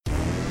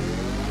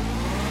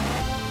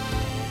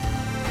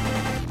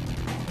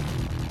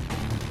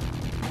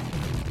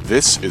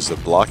This is the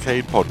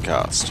Blockade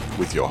Podcast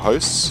with your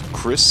hosts,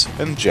 Chris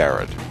and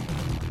Jared.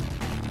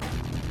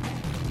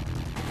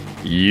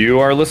 You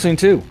are listening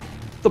to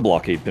the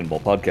Blockade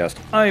Pinball Podcast.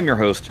 I am your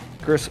host,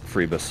 Chris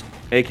Freebus,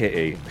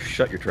 aka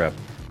Shut Your Trap.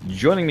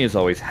 Joining me as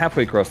always,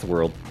 halfway across the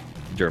world,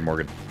 Jared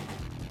Morgan.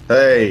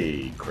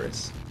 Hey,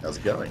 Chris. How's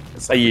it going?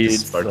 It's like we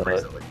just spoke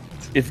recently.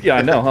 Yeah,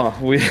 I know, huh?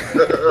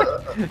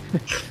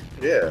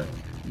 Yeah.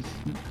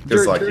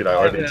 Just like, you know,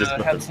 I just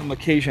had some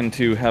occasion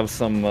to have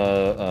some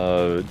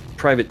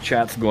private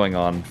chats going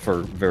on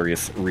for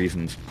various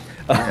reasons.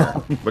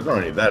 Yeah. But not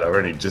only that, I've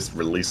only just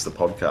released the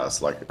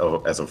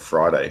podcast as of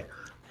Friday.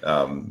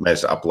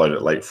 Managed to upload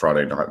it late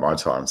Friday night my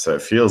time. So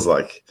it feels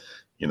like,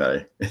 you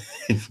know,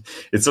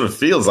 it sort of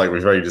feels like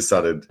we've only just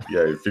started, you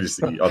know, finished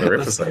the other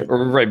episode.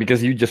 Right,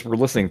 because you just were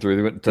listening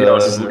through it.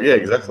 Yeah,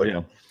 exactly. You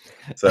know.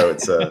 So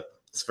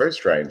it's very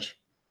strange.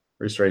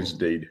 Very strange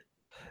indeed.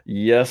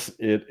 Yes,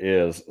 it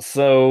is.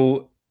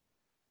 So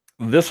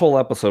this whole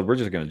episode, we're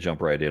just going to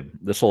jump right in.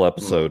 This whole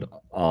episode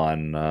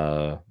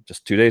on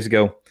just 2 days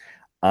ago,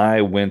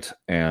 I went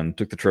and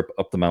took the trip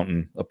up the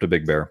mountain, up to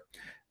Big Bear,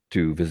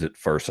 to visit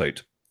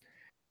Farsight.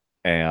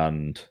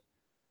 And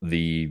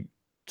the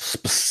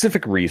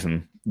specific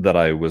reason that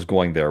I was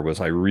going there was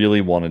I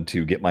really wanted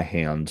to get my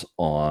hands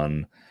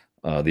on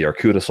the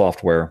Arcuda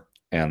software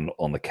and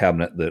on the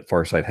cabinet that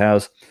Farsight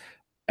has.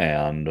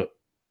 And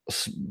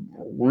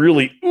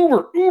really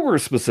uber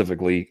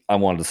specifically, I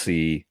wanted to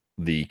see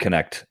the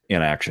Kinect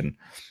in action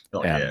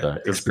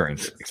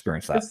experience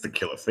that. That's the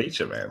killer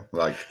feature, man.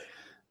 Like,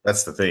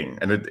 that's the thing.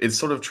 And it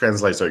sort of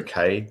translates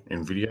okay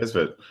in videos,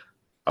 but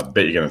I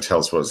bet you're going to tell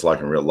us what it's like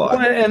in real life.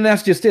 Well, and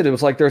that's just it. It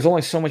was like there's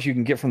only so much you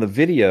can get from the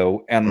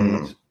video,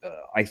 and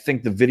I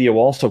think the video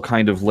also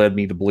kind of led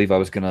me to believe I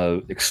was going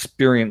to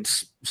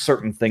experience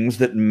certain things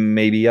that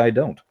maybe I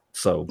don't.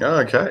 So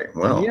okay,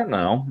 well, you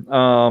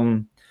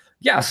know,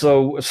 yeah.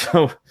 So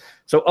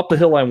up the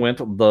hill I went.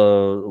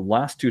 The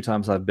last 2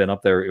 times I've been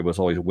up there, it was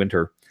always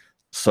winter,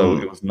 so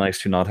it was nice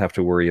to not have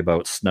to worry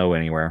about snow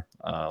anywhere.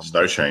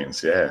 Snow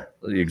chains, yeah,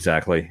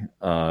 exactly.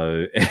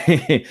 Do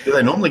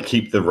they normally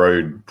keep the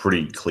road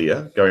pretty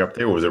clear going up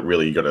there, or is it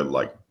really you got to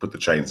like put the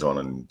chains on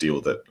and deal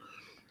with it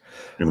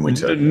in the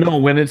winter? No,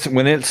 when it's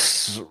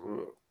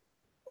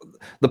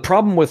the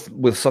problem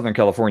with Southern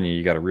California,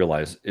 you got to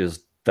realize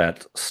is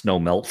that snow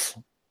melts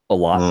a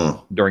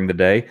lot during the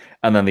day,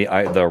 and then the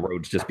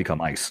roads just become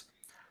ice.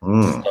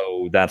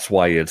 So that's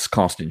why it's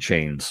constant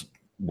chains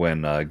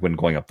when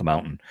going up the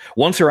mountain.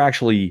 Once you're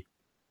actually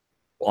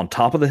on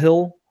top of the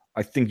hill,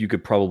 I think you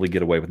could probably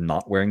get away with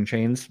not wearing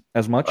chains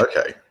as much.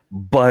 Okay.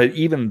 But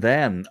even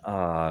then,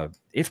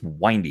 it's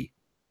windy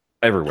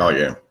everywhere. Oh,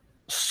 yeah.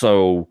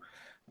 So,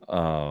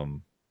 I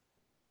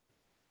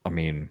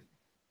mean,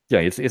 yeah,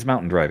 it's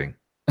mountain driving.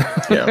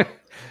 Yeah.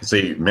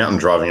 See, mountain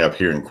driving up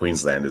here in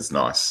Queensland is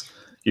nice.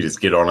 You just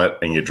get on it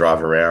and you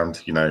drive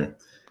around, you know.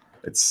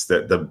 It's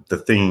the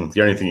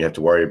only thing you have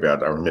to worry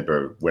about, I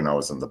remember when I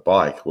was on the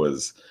bike,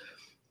 was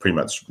pretty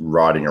much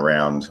riding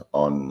around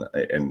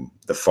in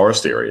the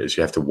forest areas.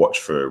 You have to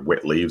watch for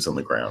wet leaves on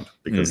the ground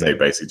because they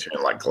basically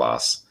turn like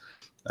glass,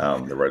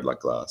 the road like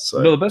glass.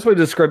 So. No, the best way to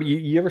describe it,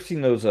 you ever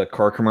seen those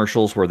car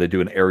commercials where they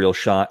do an aerial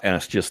shot and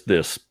it's just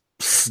this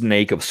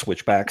snake of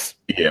switchbacks?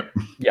 Yeah.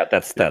 Yeah,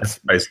 that's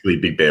basically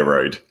Big Bear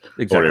Road.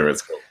 Exactly. Whatever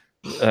it's called.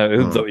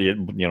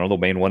 You know, the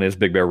main one is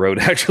Big Bear Road,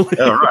 actually.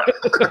 Oh, right.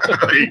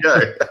 There you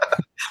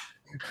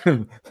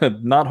go.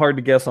 Not hard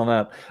to guess on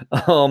that.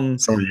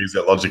 Somebody used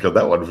that logic on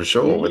that one for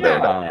sure.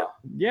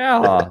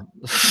 Yeah.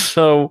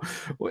 So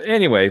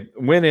anyway,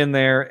 went in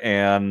there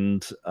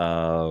and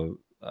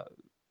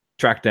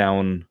tracked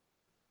down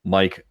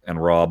Mike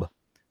and Rob.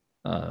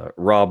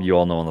 Rob, you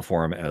all know on the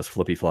forum as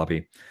Flippy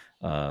Floppy.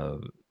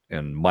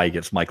 And Mike,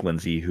 it's Mike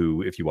Lindsay,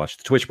 who, if you watch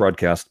the Twitch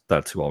broadcast,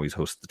 that's who always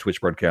hosts the Twitch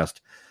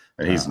broadcast.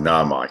 And he's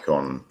Mike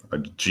on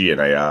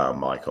GNAR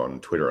Mike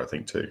on Twitter, I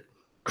think, too.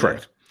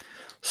 Correct. Yeah.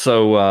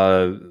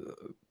 So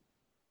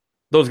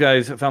those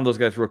guys found those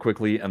guys real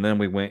quickly, and then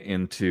we went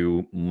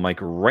into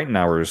Mike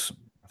Reitenauer's.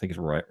 I think it's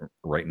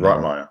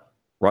Reitenmeyer.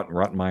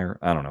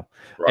 I don't know.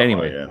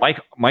 Anyway, yeah.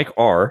 Mike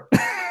R.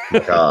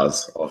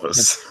 Car's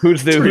office.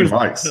 who's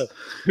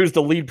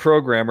the lead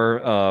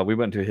programmer? We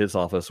went to his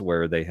office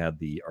where they had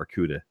the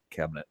Arcuda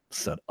cabinet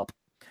set up.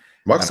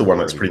 Mike's the one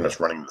that's pretty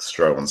much running the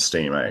show on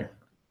Steam, eh?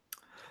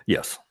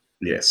 Yes.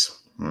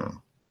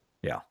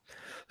 Yeah.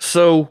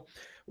 So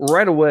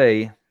right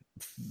away,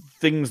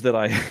 things that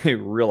I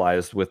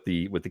realized with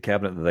the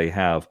cabinet that they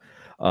have,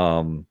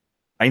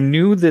 I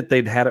knew that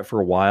they'd had it for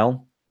a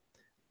while.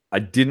 I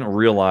didn't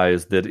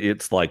realize that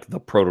it's like the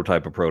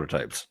prototype of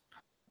prototypes.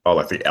 Oh,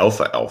 like the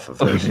alpha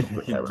version of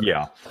the cabinet.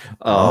 Yeah.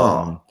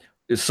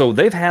 So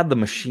they've had the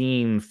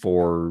machine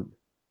for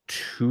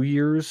 2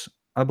 years,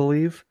 I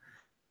believe.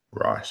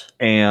 Right.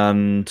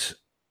 And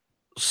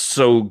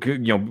so, you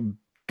know,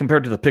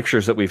 compared to the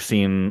pictures that we've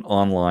seen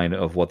online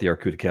of what the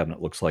Arcuda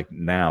cabinet looks like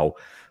now,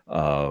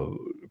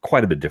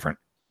 quite a bit different.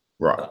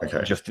 Right.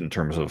 Okay. Just in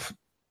terms of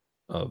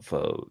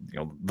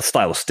the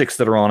style of sticks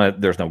that are on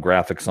it. There's no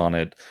graphics on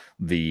it.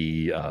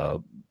 The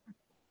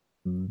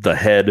the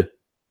head,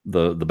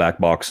 the back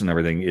box and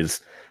everything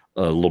is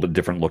a little bit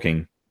different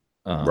looking.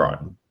 Right.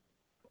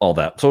 All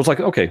that. So it's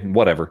like, okay,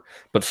 whatever.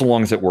 But so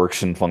long as it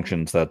works and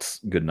functions, that's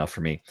good enough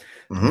for me.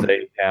 Mhm.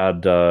 They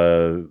had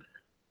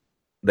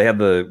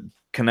the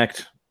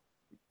Kinect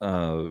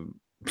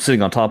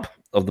sitting on top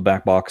of the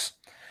back box,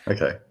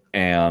 Okay.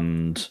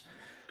 and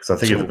Because I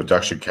think in the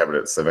production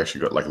cabinets, they've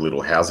actually got like a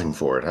little housing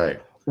for it. Hey.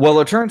 well,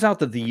 it turns out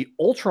that the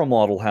Ultra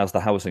model has the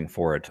housing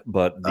for it,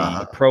 but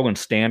the Pro and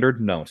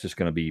Standard, no, it's just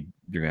going to be,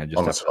 you're going to just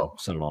On the have to top.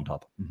 set it on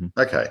top.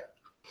 Okay.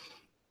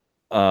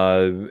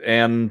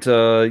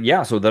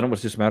 Yeah, so then it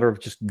was just a matter of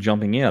just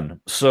jumping in.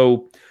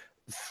 So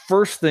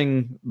first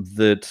thing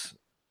that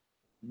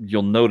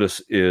you'll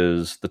notice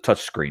is the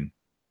touch screen.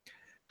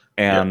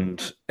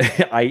 And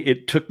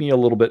it took me a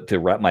little bit to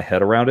wrap my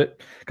head around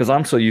it because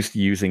I'm so used to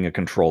using a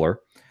controller.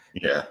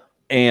 Yeah.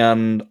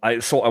 And I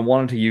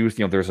wanted to use,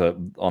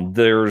 on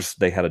theirs,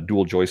 they had a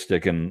dual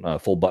joystick and a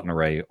full button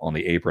array on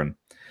the apron.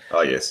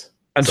 Oh, yes.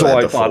 And so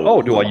I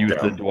thought, do I use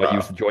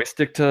the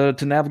joystick to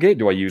navigate?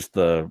 Do I use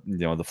the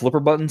flipper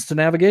buttons to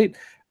navigate?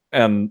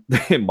 And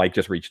Mike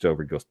just reached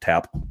over and goes,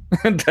 tap,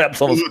 and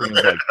taps on the screen.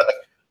 Like,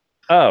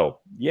 oh,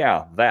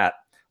 yeah, that.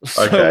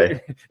 So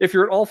Okay. if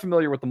you're at all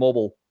familiar with the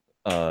mobile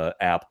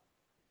app,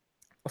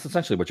 that's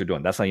essentially what you're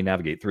doing. That's how you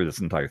navigate through this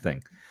entire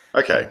thing.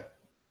 Okay.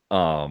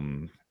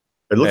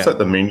 It looks like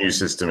the menu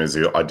system is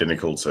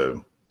identical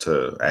to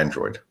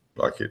Android.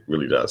 Like it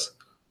really does.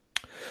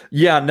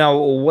 Yeah. Now,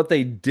 what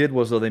they did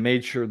was, though, they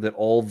made sure that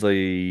all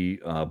the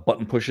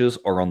button pushes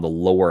are on the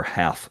lower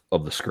half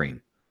of the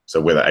screen. So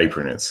where the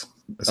apron is,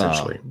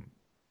 essentially.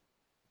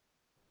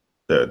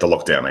 The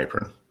lockdown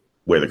apron,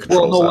 where the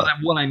controls are.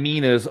 What I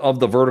mean is,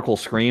 of the vertical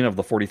screen, of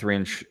the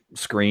 43-inch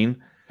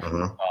screen,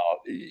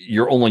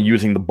 you're only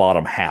using the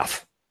bottom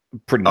half.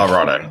 Pretty much. Oh,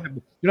 right.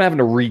 You're not having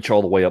to reach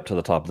all the way up to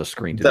the top of the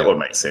screen. That would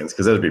make sense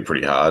because that'd be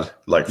pretty hard.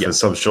 Like for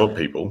some short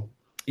people.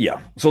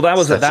 Yeah. So that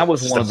was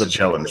one of the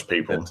challenge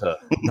people. That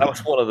was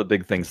one of the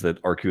big things that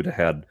Arcuda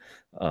had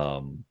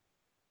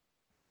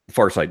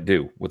Farsight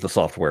do with the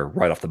software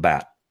right off the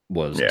bat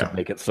was to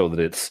make it so that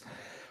it's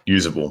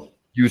usable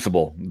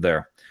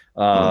there.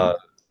 So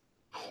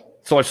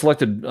I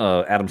selected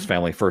Addams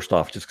Family first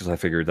off, just because I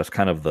figured that's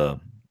kind of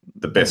the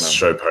best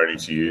show pony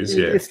to use.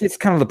 Yeah, it's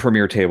kind of the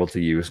premier table to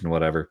use and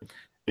whatever.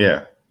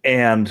 Yeah,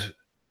 and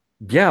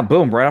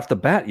boom, right off the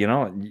bat, you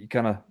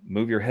kind of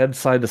move your head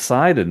side to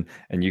side, and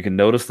you can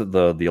notice that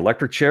the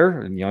electric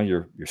chair, and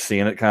you're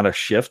seeing it kind of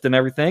shift and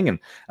everything, and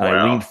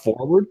I leaned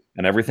forward,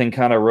 and everything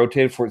kind of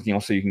rotated for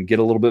so you can get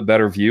a little bit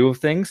better view of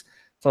things.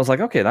 So I was like,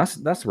 okay,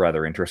 that's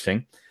rather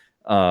interesting.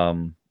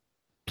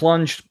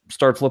 Plunged,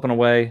 start flipping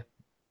away,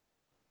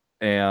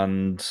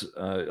 and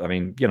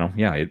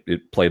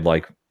it played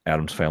like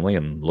Addams Family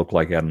and looked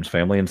like Addams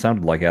Family and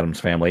sounded like Addams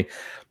Family,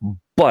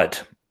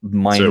 but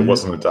so it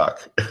wasn't a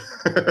duck.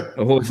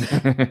 It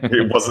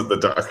wasn't the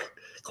duck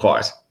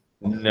quite.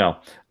 No,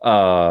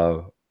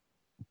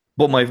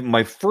 but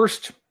my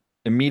first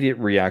immediate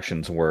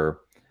reactions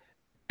were,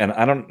 and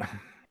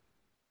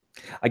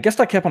I guess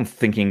I kept on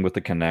thinking with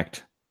the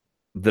Kinect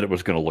that it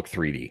was going to look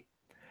 3D.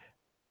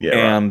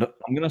 Yeah, and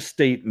I'm going to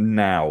state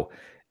now,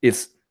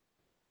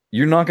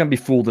 you're not going to be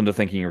fooled into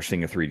thinking you're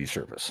seeing a 3D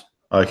surface.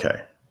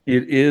 Okay.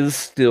 It is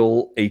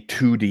still a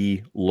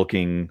 2D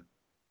looking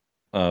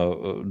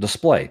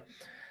display.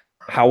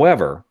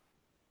 However,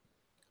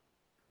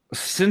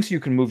 since you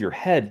can move your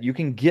head, you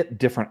can get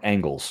different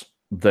angles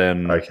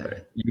than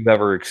you've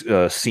ever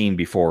seen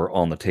before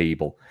on the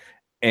table.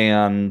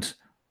 And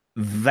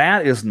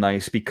that is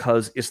nice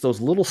because it's those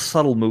little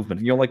subtle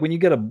movements. Like when you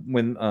get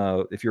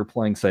if you're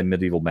playing, say,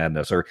 Medieval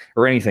Madness or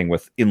anything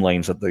with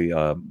inlanes at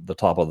the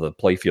top of the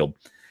playfield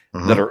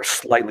that are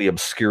slightly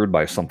obscured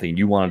by something,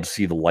 you wanted to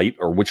see the light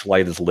or which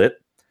light is lit.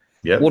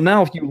 Yeah. Well,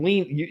 now if you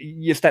lean,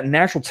 it's that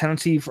natural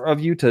tendency of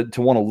you to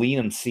want to lean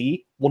and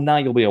see. Well, now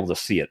you'll be able to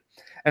see it,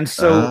 and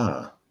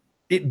so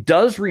it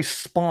does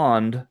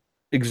respond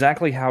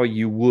exactly how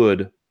you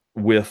would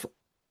with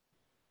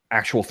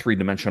actual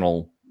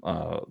 3-dimensional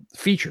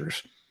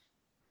features.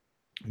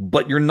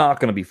 But you're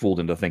not going to be fooled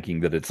into thinking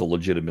that it's a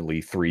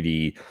legitimately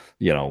 3D,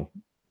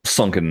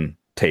 sunken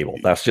table.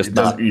 That's just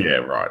not. Yeah,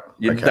 right.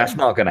 That's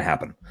not going to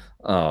happen.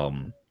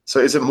 So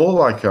is it more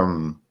like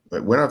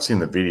when I've seen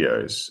the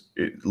videos,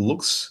 it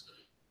looks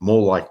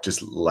more like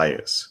just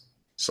layers.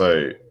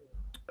 So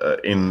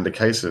in the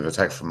case of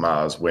Attack from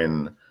Mars,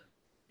 when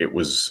it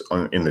was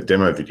in the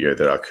demo video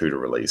that Arcuda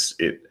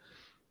released, it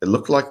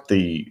looked like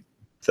the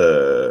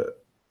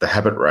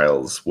habit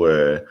rails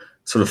were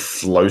sort of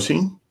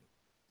floating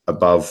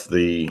above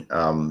the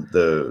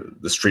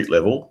street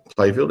level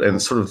playfield,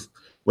 and sort of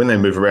when they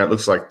move around, it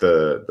looks like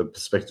the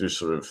perspective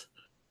sort of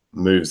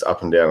moves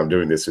up and down. I'm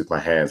doing this with my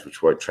hands,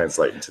 which won't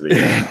translate into the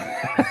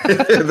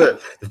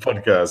the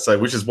podcast. So,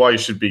 which is why you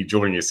should be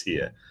joining us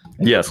here.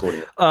 Yes.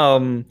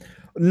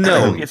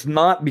 No, it's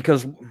not,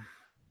 because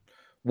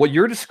what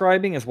you're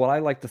describing is what I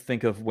like to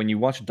think of when you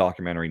watch a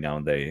documentary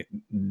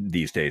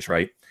these days,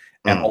 right?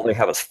 And all they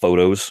have is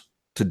photos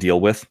to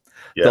deal with.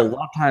 They'll a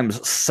lot of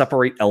times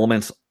separate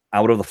elements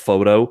out of the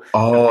photo.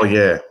 Oh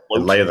yeah,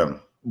 and layer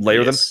them.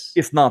 Layer them.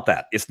 It's not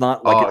that. It's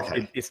not like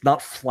okay. it's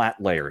not flat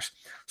layers.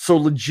 So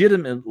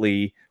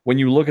legitimately, when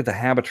you look at the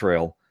habit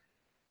trail,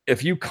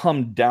 if you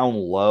come down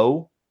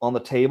low on the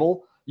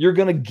table, you're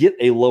going to get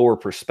a lower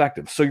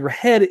perspective. So your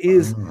head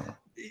is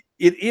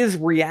it is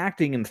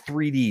reacting in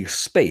 3D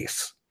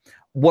space.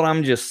 What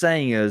I'm just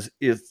saying is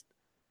it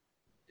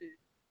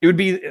would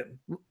be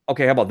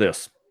okay. How about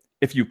this?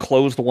 If you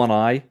closed one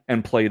eye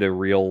and played a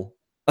real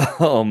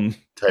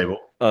table,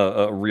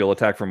 a real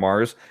Attack from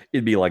Mars,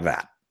 it'd be like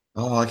that.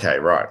 Oh, okay,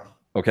 right.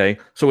 Okay,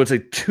 so it's a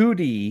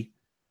 2D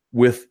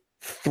with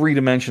 3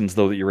 dimensions,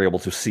 though, that you're able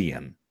to see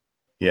in.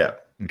 Yeah.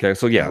 Okay,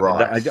 so yeah,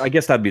 right. I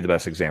guess that'd be the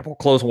best example.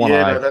 Close one eye.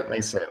 Yeah, no, that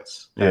makes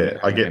sense. Yeah,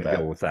 I get that.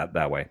 Go with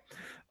that way.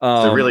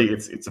 So really,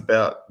 it's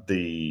about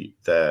the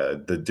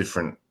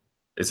different.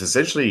 It's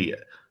essentially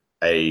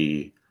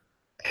a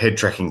head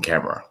tracking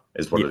camera,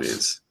 is what it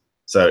is.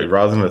 So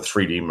rather than a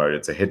 3D mode,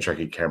 it's a head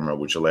tracking camera,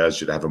 which allows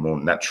you to have a more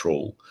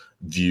natural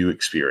view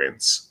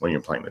experience when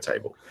you're playing the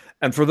table.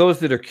 And for those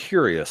that are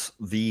curious,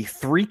 the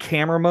 3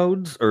 camera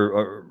modes,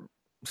 or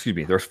excuse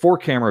me, there's 4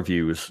 camera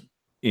views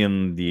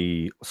in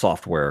the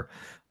software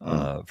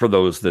for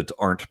those that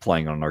aren't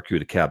playing on an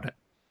Arcuda cabinet.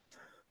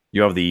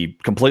 You have the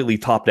completely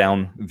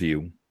top-down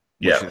view,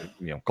 which is,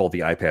 called the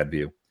iPad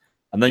view,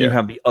 and then you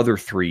have the other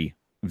 3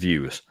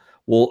 views.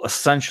 Well,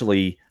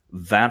 essentially,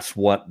 that's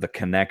what the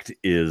Kinect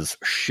is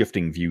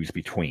shifting views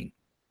between.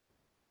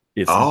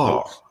 It's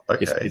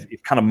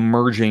it's kind of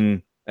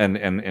merging and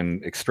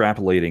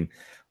extrapolating.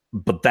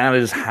 But that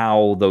is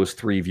how those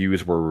 3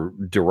 views were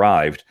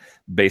derived.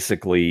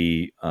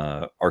 Basically,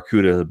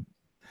 Arcuda,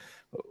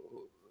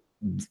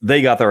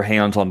 they got their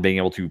hands on being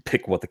able to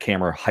pick what the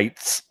camera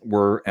heights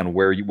were and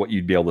what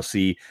you'd be able to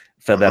see,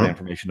 fed that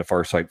information to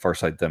Farsight.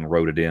 Farsight then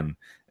wrote it in,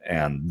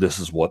 and this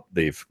is what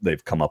they've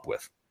come up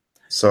with.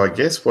 So I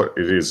guess what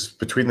it is,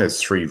 between those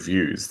 3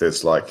 views,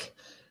 there's like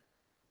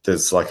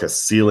a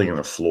ceiling and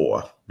a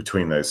floor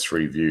between those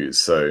 3 views.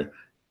 So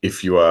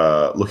if you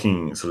are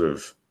looking sort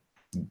of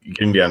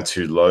getting down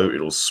too low,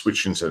 it'll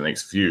switch into the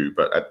next view,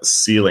 but at the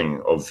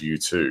ceiling of view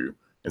 2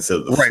 instead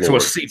of the floor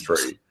of view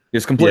 3.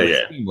 It's completely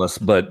seamless,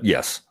 but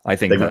yes, I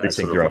think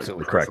you're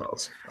absolutely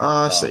correct.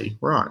 I see.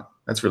 Right.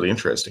 That's really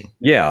interesting.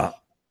 Yeah.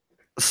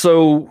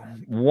 So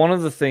one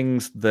of the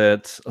things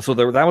that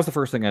was the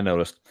first thing I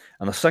noticed.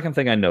 And the second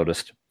thing I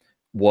noticed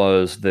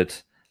was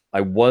that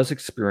I was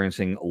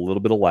experiencing a little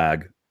bit of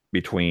lag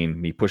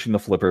between me pushing the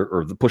flipper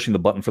or pushing the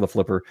button for the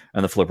flipper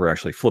and the flipper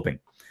actually flipping.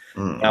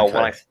 Now, when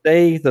I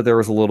say that there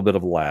was a little bit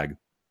of lag,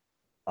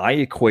 I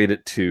equate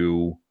it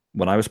to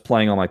when I was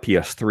playing on my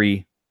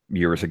PS3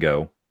 years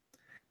ago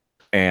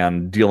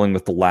and dealing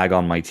with the lag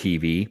on my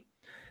TV.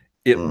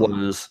 It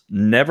was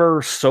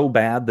never so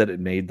bad that it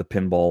made the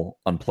pinball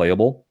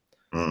unplayable.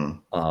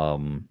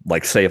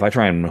 Like, say, if I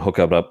try and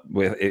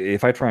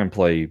if I try and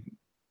play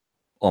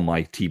on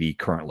my TV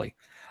currently,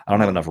 I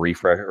don't have enough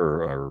refresh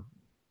or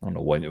I don't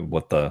know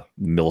what the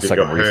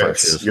millisecond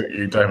refresh is.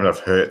 You don't have enough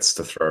hertz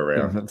to throw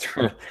around.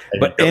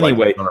 But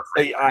anyway,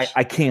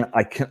 I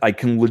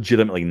can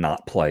legitimately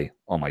not play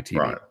on my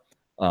TV.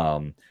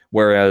 Right.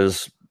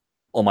 Whereas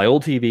on my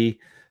old TV,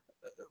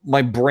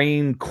 my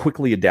brain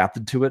quickly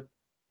adapted to it,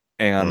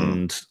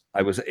 and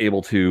I was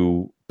able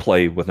to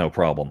play with no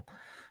problem.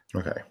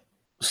 Okay.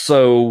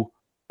 So,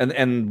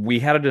 and we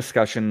had a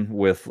discussion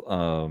with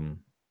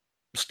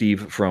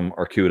Steve from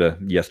Arcuda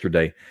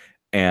yesterday,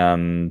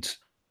 and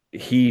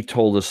he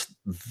told us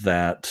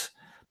that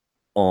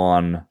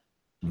on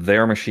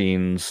their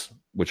machines,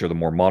 which are the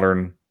more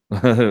modern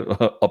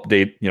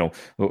update,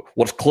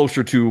 what's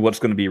closer to what's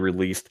going to be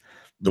released.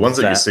 The ones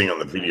that you're seeing on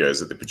the videos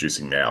that they're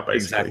producing now, basically.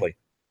 Exactly.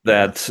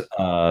 That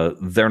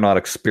they're not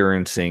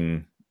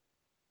experiencing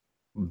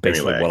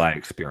basically what I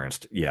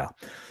experienced. Yeah.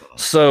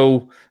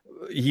 So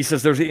he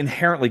says there's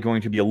inherently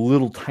going to be a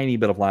little tiny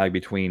bit of lag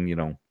between,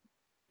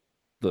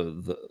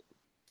 the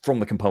from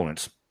the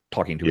components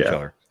talking to each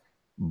other.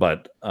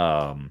 But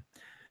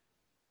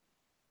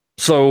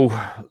so,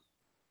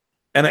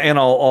 and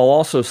I'll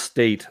also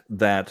state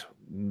that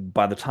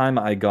by the time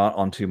I got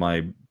onto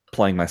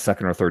playing my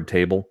second or third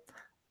table,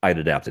 I'd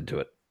adapted to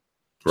it.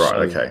 Right. So,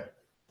 okay.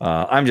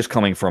 I'm just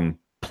coming from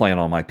playing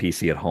on my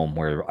PC at home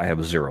where I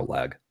have 0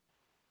 lag.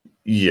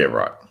 Yeah.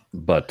 Right.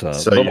 But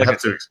so you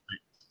have to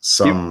expect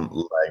some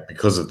lag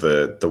because of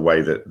the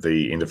way that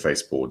the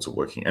interface boards are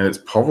working, and it's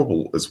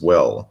probable as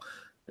well.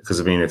 Because,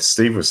 I mean, if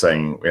Steve was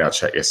saying in our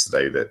chat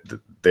yesterday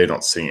that they're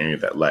not seeing any of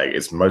that lag,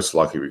 it's most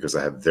likely because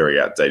they have very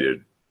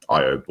outdated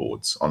I/O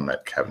boards on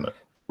that cabinet.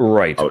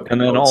 Right.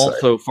 And then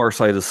also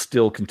Farsight is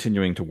still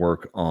continuing to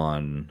work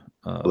on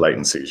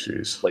latency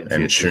issues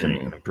and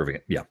tuning. And improving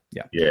it. Yeah.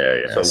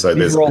 So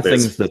these are all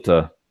things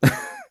that...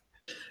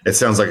 it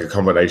sounds like a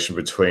combination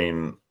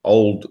between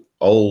old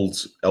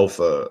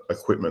alpha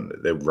equipment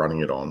that they're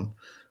running it on,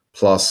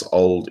 plus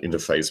old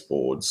interface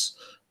boards,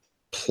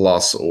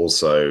 plus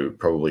also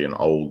probably an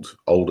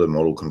older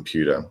model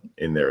computer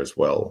in there as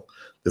well.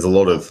 There's a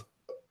lot of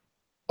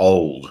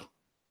old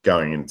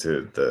going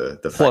into the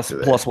plus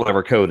factor there.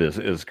 whatever code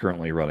is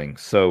currently running.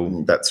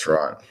 So That's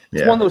right.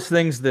 it's one of those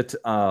things that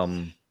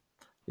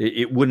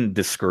it wouldn't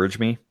discourage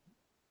me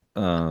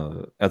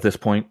at this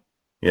point.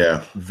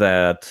 Yeah.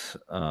 That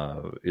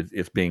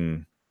it's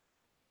being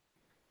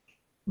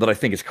that I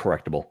think is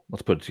correctable.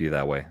 Let's put it to you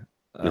that way.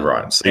 You're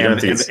right. So you and,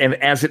 don't think and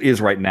as it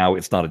is right now,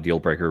 it's not a deal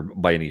breaker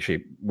by any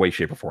way,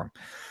 shape, or form.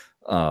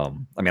 I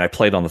mean, I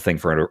played on the thing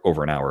for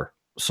over an hour,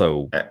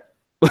 so.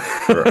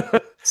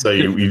 Right. So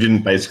you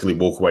didn't basically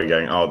walk away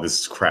going, "Oh,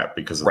 this is crap"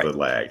 because of the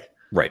lag.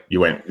 Right. You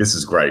went, "This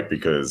is great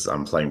because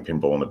I'm playing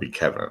pinball in a big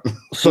cabinet."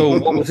 So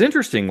what was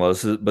interesting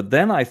was, but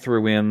then I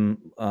threw in,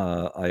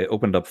 I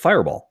opened up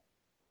Fireball.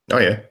 Oh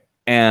yeah.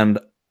 And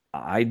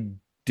I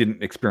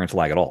didn't experience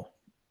lag at all.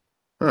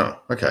 Oh,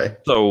 okay.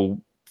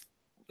 So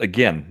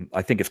again,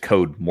 I think it's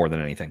code more than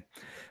anything.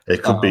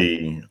 It could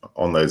be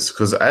on those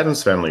because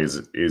Adam's Family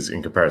is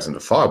in comparison to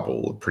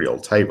Fireball a pretty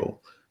old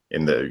table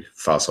in the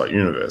Farsight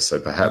universe. So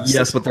perhaps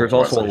yes, but there's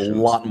also a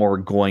lot more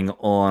going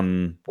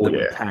on that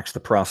impacts the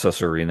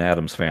processor in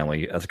Adam's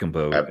Family as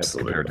compared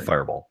to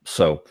Fireball.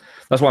 So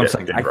that's why I'm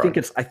saying I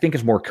think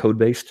it's more code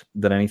based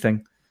than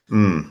anything.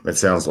 It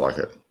sounds like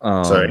it.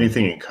 So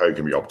anything in code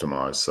can be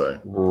optimized. So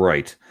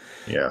right,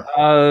 yeah.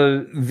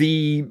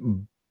 The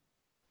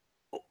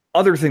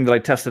other thing that I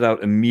tested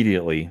out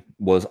immediately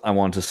was I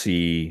wanted to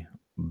see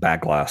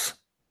backglass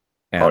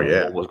and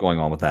what was going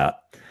on with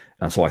that,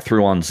 and so I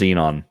threw on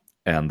Xenon,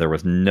 and there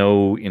was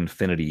no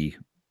infinity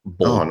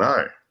bolt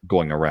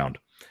going around,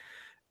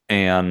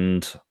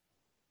 and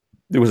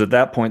it was at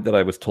that point that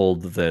I was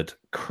told that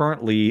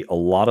currently a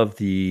lot of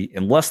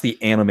unless the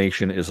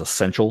animation is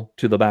essential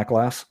to the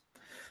backglass,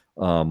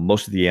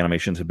 most of the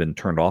animations have been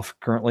turned off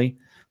currently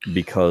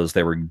because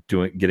they were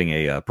getting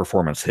a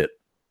performance hit,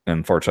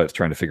 and Farsight's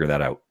trying to figure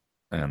that out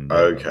and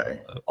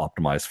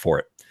optimize for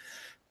it.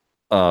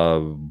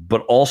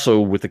 But also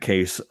with the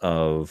case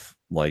of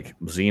like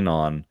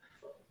Xenon,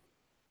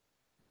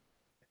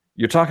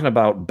 you're talking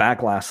about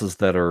backglasses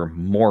that are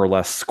more or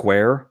less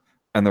square,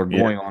 and they're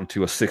going on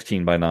to a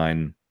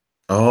 16:9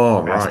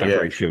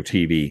 aspect ratio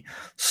TV.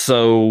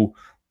 So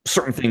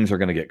certain things are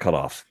going to get cut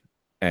off.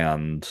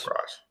 And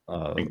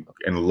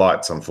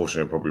light's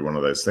unfortunately probably one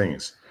of those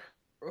things.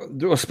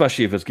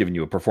 Especially if it's giving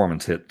you a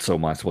performance hit, so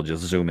might as well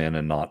just zoom in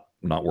and not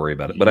worry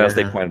about it. But as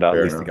they pointed out,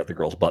 at least they got the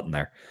girl's button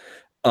there.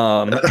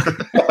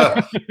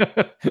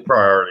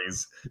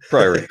 Priorities.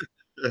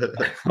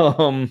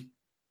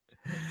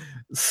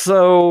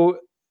 So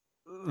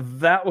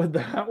that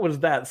was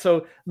that.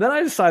 So then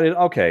I decided,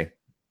 okay,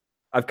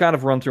 I've kind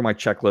of run through my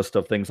checklist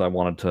of things I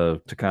wanted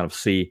to kind of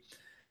see.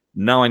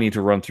 Now I need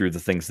to run through the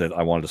things that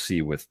I wanted to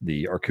see with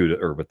the Arcuda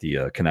or with the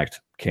Kinect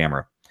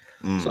camera.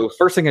 So the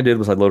first thing I did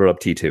was I loaded up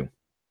T2.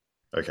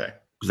 Okay.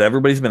 Because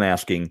everybody's been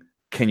asking,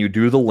 can you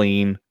do the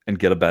lean and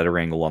get a better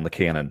angle on the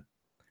Canon?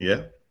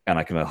 Yeah. And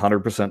I can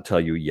 100% tell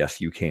you, yes,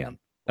 you can.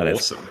 And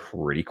awesome. It's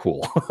pretty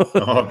cool.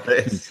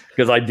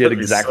 Because I did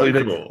exactly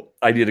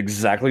I did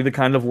exactly the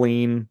kind of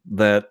lean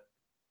that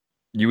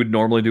you would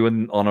normally do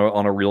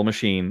on a real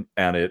machine,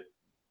 and it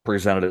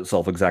presented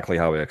itself exactly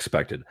how I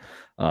expected.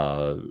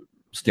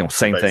 Same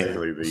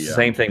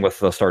thing with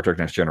the Star Trek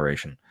Next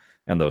Generation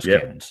and those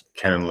cannons.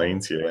 Canon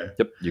leans,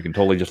 Yep, you can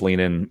totally just lean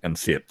in and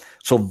see it.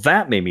 So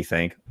that made me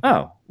think,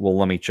 oh, well,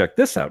 let me check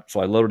this out.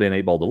 So I loaded in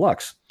 8-Ball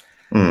Deluxe.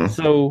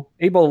 So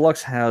 8-Ball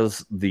Deluxe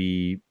has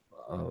the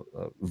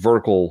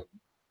vertical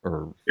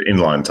or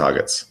inline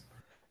targets.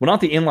 Well,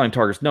 not the inline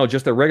targets. No,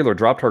 just the regular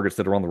drop targets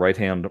that are on the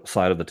right-hand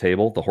side of the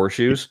table, the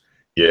horseshoes.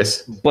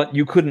 Yes. But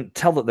you couldn't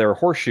tell that they're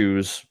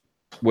horseshoes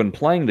when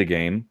playing the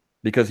game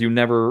because you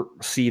never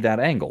see that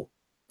angle.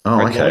 Oh,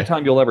 right? Okay. The only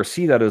time you'll ever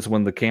see that is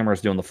when the camera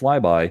is doing the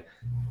flyby,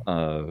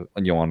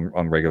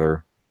 on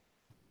regular.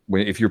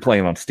 If you're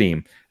playing on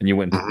Steam and you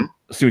went,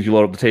 as soon as you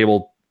load up the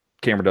table,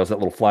 camera does that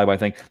little flyby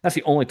thing. That's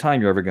the only time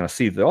you're ever going to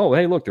see that. Oh,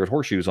 hey, look, there's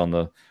horseshoes on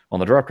the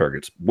drop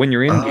targets. When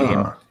you're in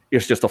game,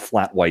 it's just a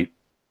flat white.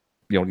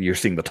 You're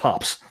seeing the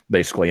tops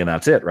basically, and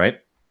that's it, right?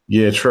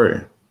 Yeah,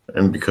 true.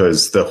 And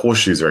because the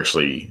horseshoes are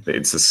actually,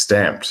 it's a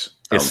stamped.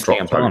 It's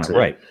stamped on it,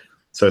 right?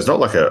 So it's not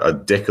like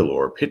a decal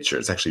or a picture.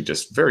 It's actually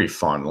just very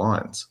fine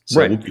lines.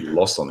 So it will be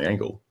lost on the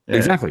angle. Yeah.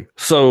 Exactly.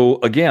 So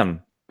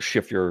again,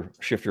 shift your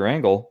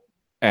angle,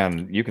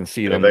 and you can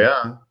see them.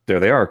 There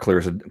they are, clear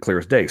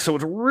as day. So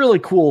it's really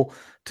cool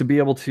to be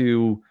able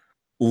to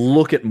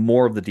look at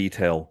more of the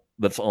detail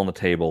that's on the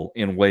table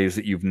in ways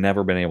that you've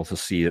never been able to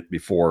see it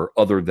before,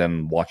 other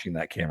than watching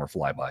that camera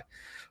fly by.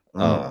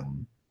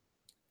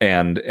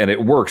 And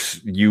it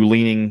works. You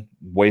leaning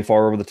way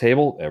far over the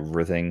table,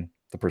 everything,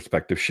 the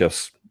perspective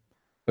shifts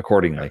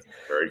accordingly. That's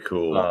very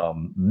cool.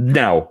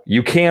 Now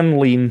you can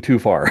lean too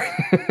far.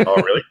 Oh,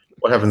 really?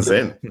 What happens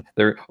then?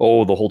 The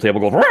whole table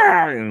goes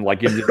and like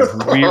it's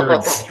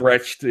weird,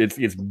 stretched.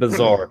 It's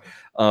bizarre.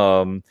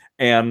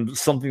 And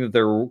something that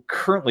they're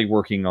currently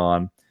working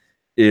on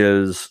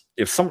is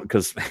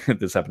because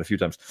this happened a few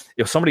times.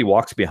 If somebody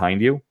walks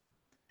behind you,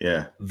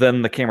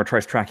 then the camera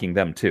tries tracking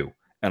them too.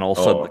 and all of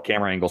a sudden the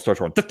camera angle starts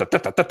going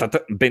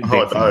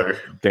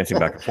dancing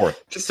back and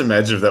forth. Just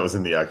imagine if that was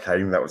in the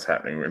arcade and that was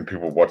happening when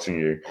people were watching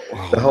you.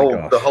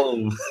 Oh, The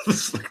whole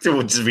perspective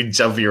would just be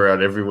jumping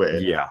around everywhere.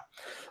 Yeah.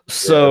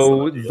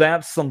 So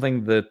that's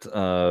something that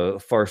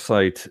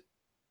Farsight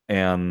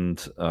and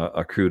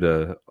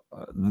Akuda,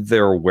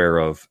 they're aware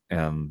of,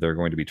 and they're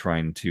going to be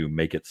trying to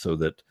make it so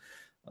that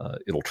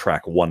it'll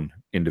track one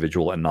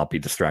individual and not be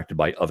distracted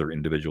by other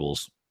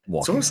individuals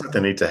walking. It's almost like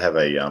they need to have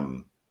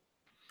a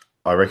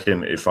I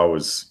reckon if I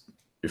would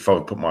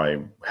put my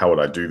how would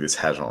I do this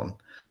hat on,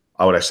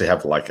 I would actually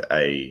have like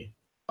a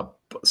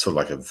sort of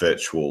like a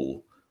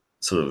virtual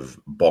sort of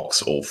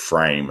box or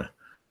frame.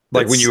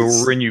 Like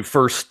when you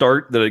first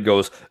start, that it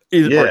goes, are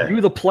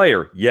you the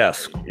player?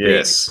 Yes.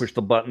 Yes. Push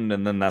the button,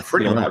 and then that's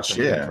pretty much,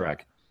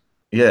 track.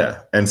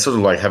 Yeah, and sort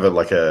of like have it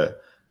like a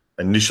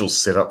initial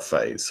setup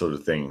phase sort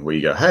of thing where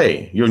you go,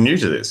 hey, you're new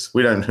to this.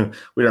 We don't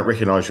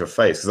recognize your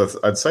face, because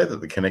I'd say that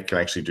the Kinect can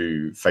actually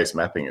do face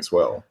mapping as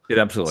well. It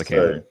absolutely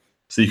can.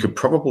 So you could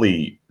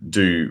probably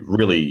do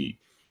really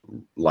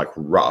like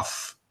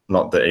rough.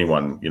 Not that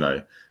anyone,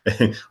 I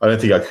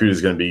don't think Akuda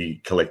is going to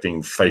be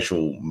collecting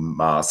facial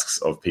masks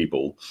of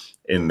people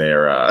in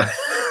their.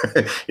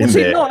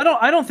 No,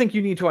 I don't think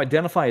you need to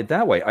identify it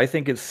that way. I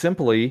think it's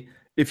simply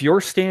if you're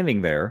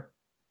standing there,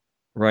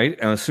 right,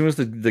 and as soon as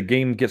the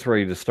game gets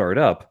ready to start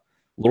up,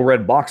 little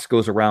red box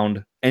goes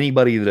around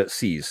anybody that it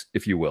sees,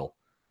 if you will.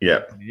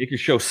 Yeah, you can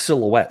show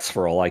silhouettes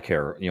for all I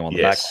care, on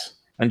the back,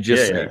 and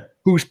just say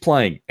who's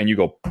playing, and you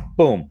go,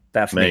 boom,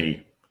 that's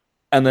me.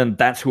 And then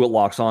that's who it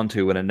locks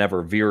onto, and it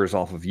never veers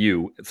off of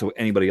you. So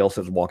anybody else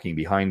that's walking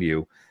behind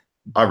you,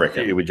 I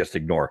reckon it would just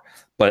ignore.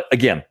 But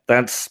again,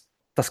 that's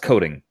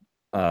coding.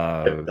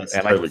 That's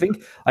and totally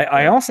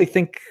I honestly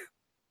think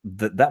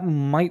that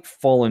might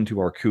fall into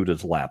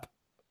Arcuda's lap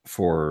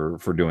for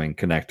doing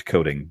Kinect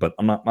coding, but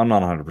I'm not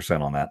 100%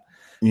 on that.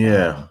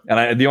 Yeah.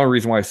 And the only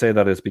reason why I say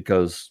that is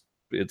because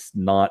it's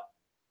not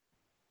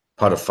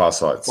part of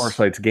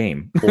Farsight's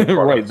game.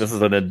 Right. This is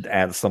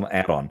some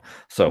add-on.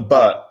 So,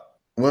 but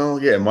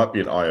well, yeah, it might be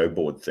an I/O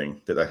board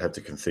thing that they have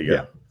to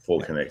configure for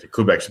Kinect. It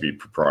could actually be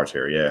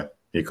proprietary. Yeah,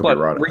 you could be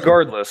right.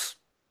 Regardless,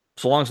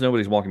 so long as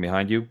nobody's walking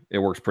behind you, it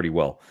works pretty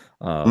well.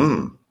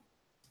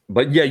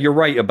 But yeah, you're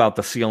right about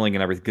the ceiling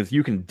and everything, because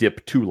you can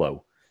dip too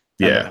low.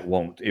 Yeah,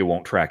 it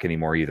won't track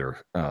anymore either.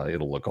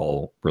 It'll look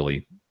all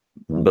really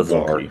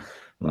bizarre.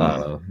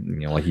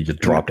 Like you just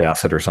dropped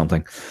acid or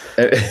something.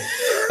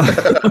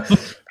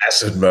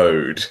 Acid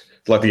mode,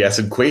 like the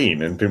Acid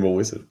Queen in Pinball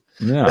Wizard.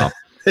 Yeah.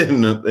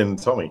 in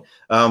Tommy.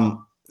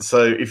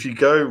 So if you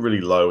go really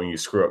low and you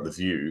screw up the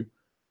view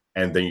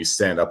and then you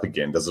stand up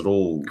again, does it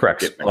all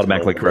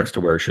automatically corrects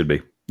to where it should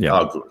be? Yeah.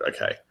 Oh, good.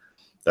 Okay.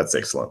 That's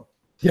excellent.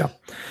 Yeah.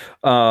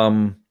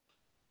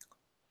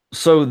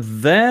 So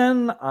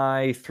then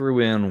I threw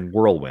in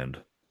Whirlwind,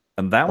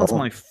 and that was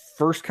my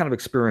first kind of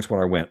experience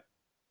when I went,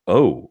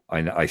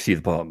 I see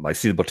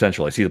the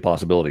potential. I see the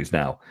possibilities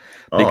now.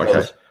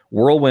 Because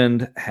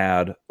Whirlwind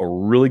had a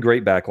really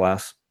great back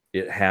glass.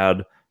 It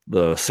had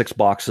the 6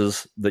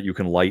 boxes that you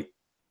can light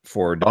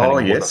for depending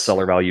on what the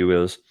seller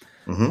value is,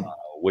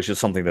 which is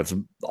something that's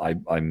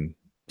I'm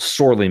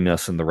sorely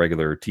miss in the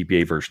regular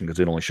TPA version, because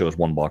it only shows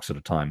 1 box at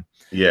a time.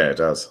 Yeah, it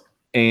does.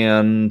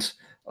 And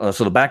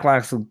so the back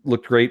glass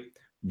looked great.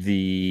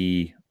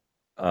 The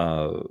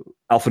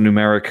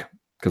alphanumeric,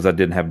 because that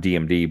didn't have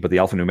DMD, but the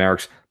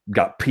alphanumerics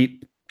got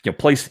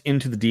placed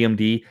into the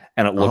DMD,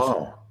 and it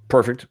looked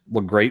perfect,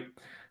 looked great.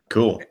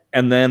 Cool.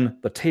 And then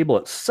the table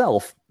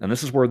itself, and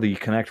this is where the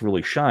Kinect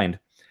really shined,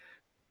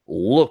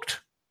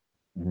 looked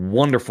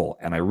wonderful.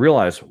 And I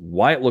realized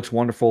why it looks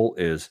wonderful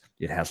is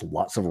it has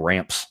lots of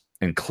ramps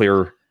and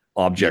clear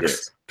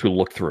objects to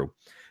look through.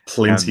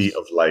 Plenty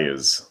of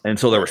layers. And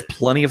so there was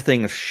plenty of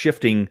things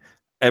shifting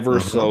ever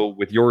so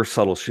with your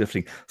subtle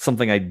shifting,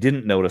 something I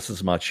didn't notice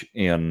as much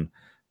in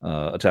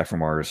Attack from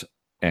Mars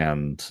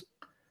and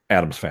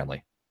Addams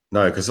Family.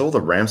 No, because all the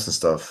ramps and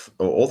stuff,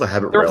 all the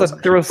habit rails,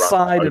 there was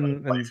side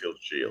and playfield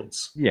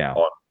shields. Yeah,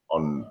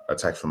 on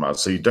Attack from Mars,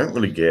 so you don't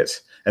really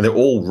get, and they're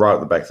all right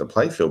at the back of the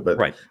playfield.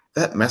 But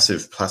that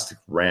massive plastic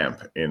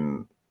ramp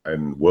in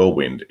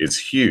Whirlwind is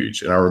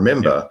huge. And I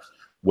remember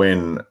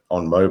when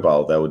on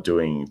mobile they were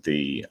doing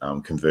the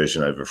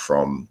conversion over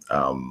from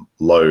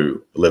low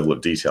level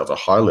of detail to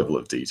high level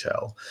of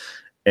detail,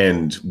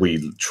 and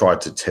we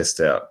tried to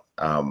test out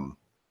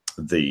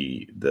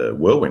the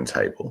Whirlwind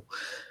table.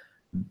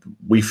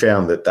 We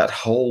found that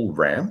whole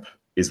ramp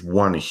is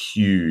one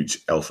huge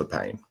alpha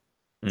pane.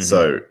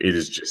 So it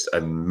is just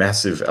a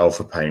massive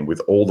alpha pane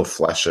with all the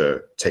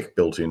flasher tech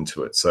built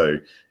into it. So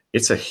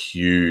it's a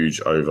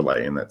huge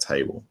overlay in that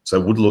table. So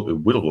it would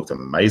have looked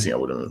amazing, I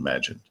would have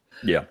imagined.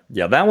 Yeah.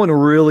 That one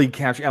really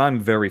captured, and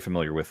I'm very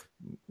familiar with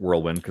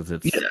Whirlwind because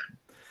it's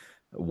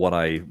what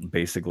I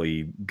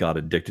basically got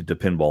addicted to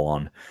pinball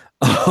on.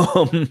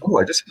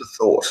 I just had a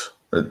thought.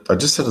 I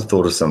just had a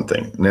thought of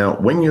something. Now,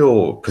 when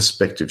your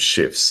perspective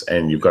shifts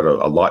and you've got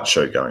a light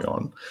show going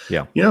on,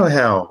 you know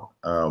how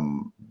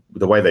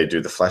the way they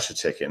do the flasher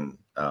tech in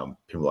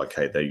Pinball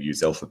Arcade, they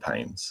use alpha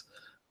panes.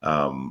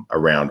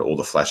 around all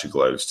the flasher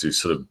globes to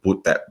sort of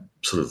put that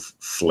sort of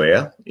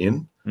flare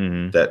in,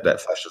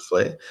 that flasher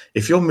flare.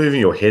 If you're moving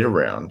your head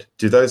around,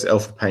 do those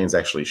alpha panes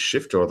actually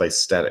shift, or are they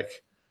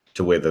static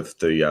to where the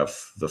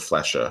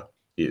flasher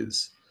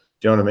is?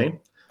 Do you know what I mean?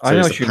 So I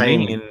know what you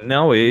mean.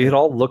 No, it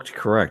all looked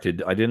correct.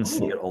 I didn't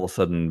see it all of a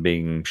sudden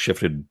being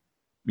shifted,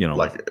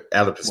 like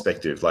out of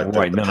perspective. Like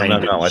right. the pane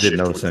No. I didn't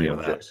notice with any the of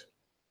that. object.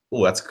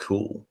 Oh, that's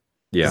cool.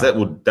 Yeah.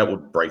 Because that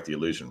would break the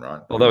illusion,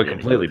 right? Well, that would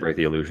completely break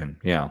the illusion.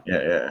 Yeah.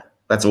 Yeah.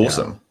 That's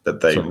awesome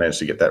that they managed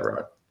to get that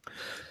right.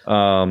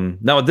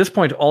 Now, at this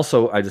point,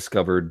 also, I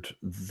discovered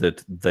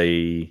that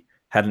they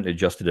hadn't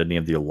adjusted any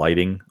of the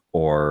lighting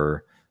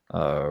or,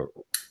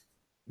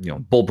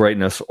 bulb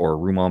brightness or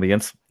room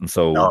ambience. And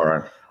so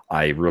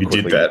I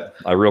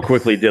real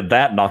quickly did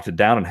that, knocked it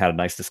down, and had a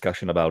nice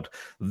discussion about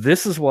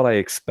this is what I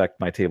expect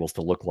my tables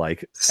to look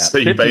like. So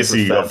you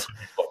basically got...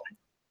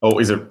 Oh,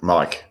 is it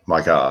Mike?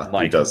 Mike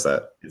who does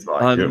that? It's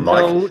Mike.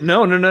 Mike.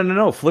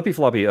 No. Flippy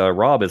Floppy.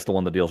 Rob is the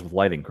one that deals with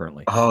lighting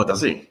currently. Oh,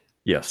 does he?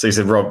 Yes. So he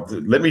said, Rob,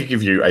 let me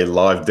give you a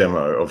live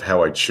demo of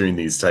how I tune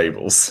these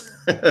tables.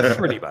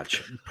 Pretty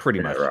much.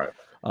 Right.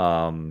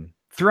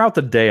 Throughout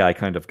the day, I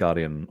kind of got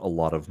in a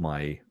lot of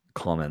my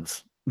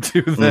comments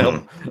to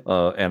them,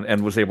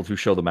 and was able to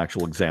show them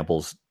actual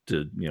examples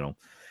to,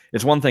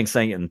 it's one thing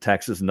saying it in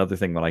text, is another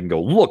thing when I can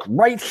go, look,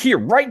 right here,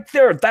 right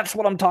there, that's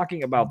what I'm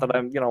talking about, that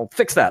I'm,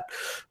 fix that.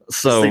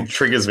 So this thing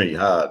triggers me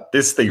hard.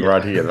 This thing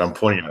right here that I'm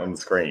pointing at on the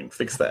screen,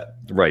 fix that.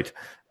 Right.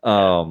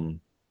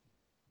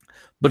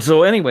 But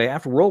so anyway,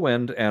 after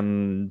Whirlwind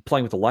and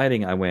playing with the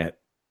lighting, I went,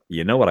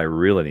 you know what I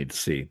really need to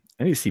see?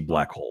 I need to see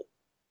Black Hole.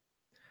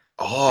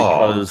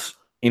 Oh. Because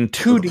in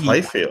 2D,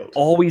 I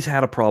always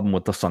had a problem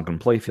with the sunken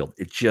playfield.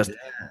 It just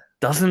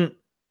doesn't,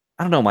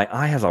 I don't know, my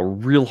eye has a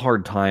real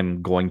hard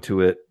time going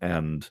to it,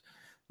 and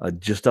it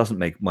just doesn't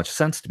make much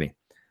sense to me.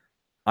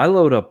 I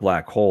load up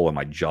Black Hole and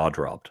my jaw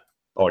dropped.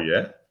 Oh,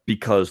 yeah?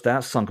 Because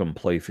that sunken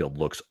playfield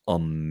looks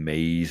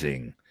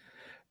amazing.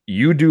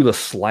 You do the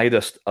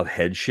slightest of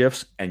head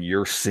shifts and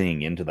you're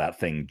seeing into that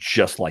thing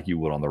just like you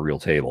would on the real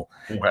table.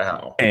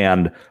 Wow.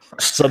 And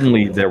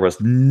suddenly there was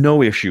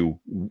no issue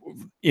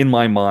in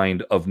my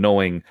mind of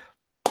knowing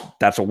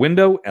that's a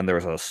window and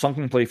there's a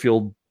sunken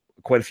playfield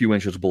quite a few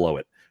inches below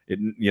it.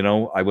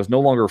 I was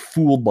no longer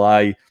fooled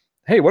by,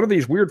 hey, what are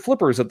these weird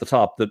flippers at the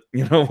top that,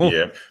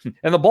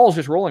 and the ball's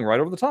just rolling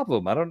right over the top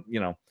of them.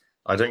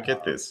 I don't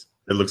get this.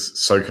 It looks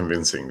so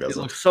convincing, doesn't it?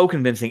 It looks so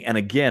convincing. And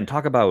again,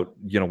 talk about,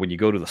 when you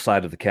go to the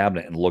side of the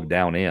cabinet and look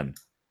down in,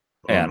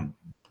 and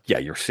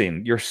you're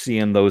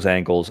seeing those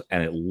angles,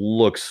 and it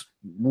looks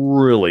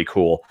really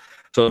cool.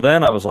 So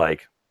then I was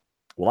like,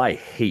 well, I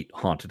hate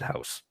Haunted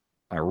House.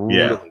 I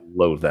really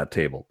loathe that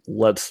table.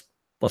 Let's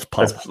pop.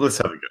 Let's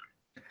have a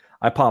go.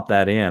 I popped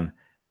that in,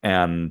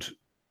 and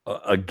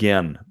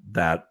again,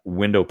 that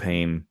window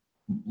pane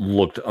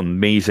looked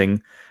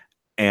amazing.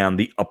 And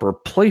the upper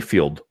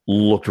playfield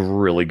looked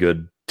really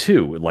good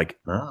too. Like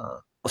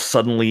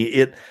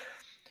suddenly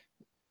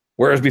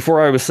whereas before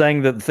I was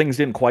saying that things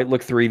didn't quite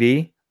look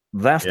 3D,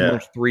 that's the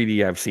most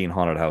 3D I've seen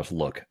Haunted House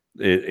look.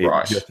 It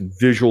just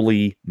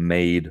visually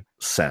made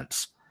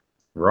sense.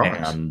 Right.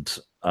 And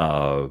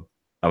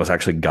I was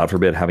actually, God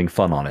forbid, having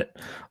fun on it.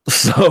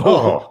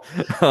 So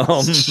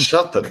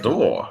shut the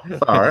door.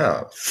 Far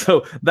out.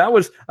 So that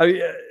was,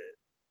 I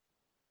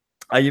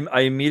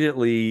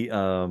immediately,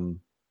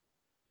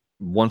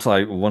 once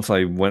I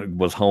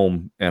was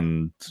home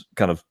and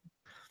kind of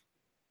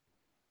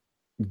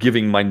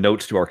giving my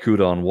notes to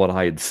Arcuda on what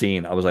I had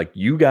seen, I was like,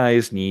 you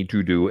guys need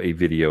to do a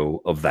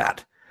video of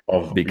that.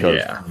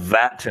 Because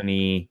that to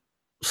me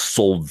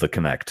sold the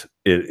Kinect.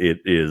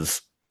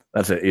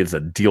 It's a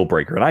deal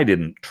breaker. And I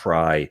didn't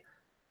try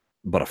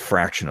but a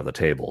fraction of the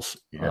tables.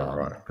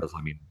 Because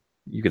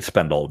you could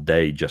spend all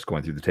day just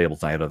going through the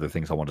tables, and I had other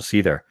things I wanted to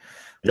see there.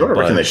 You know what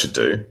I reckon they should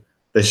do?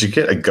 They should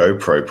get a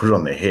GoPro, put it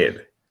on their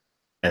head,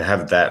 and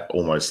have that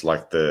almost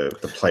like the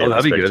player perspective.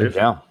 That'd be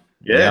good.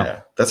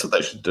 Yeah. That's what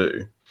they should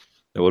do.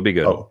 It would be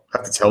good. Oh, I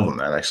have to tell them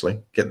that,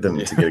 actually. Get them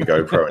to get a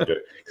GoPro and do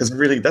it. Because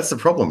really, that's the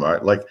problem,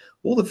 right? Like,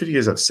 all the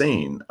videos I've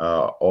seen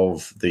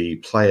of the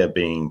player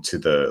being to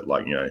the,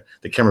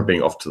 the camera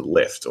being off to the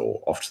left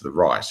or off to the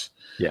right.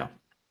 Yeah.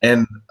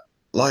 And,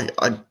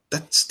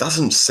 that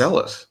doesn't sell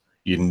it.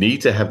 You need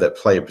to have that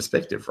player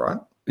perspective, right?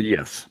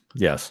 Yes.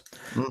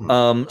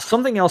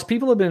 Something else,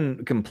 people have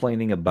been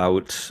complaining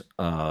about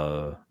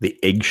the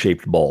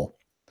egg-shaped ball.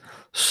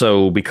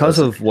 So because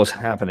of what's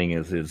happening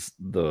is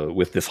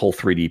with this whole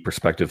 3D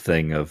perspective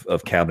thing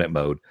of cabinet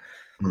mode,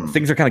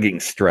 things are kind of getting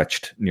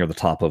stretched near the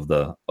top of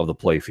the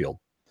playfield.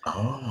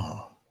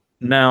 Oh.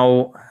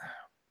 Now,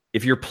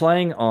 if you're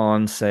playing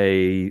on,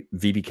 say,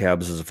 VB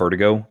Cabs'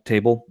 Vertigo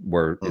table,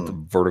 where it's a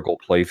vertical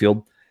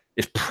playfield,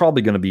 it's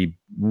probably going to be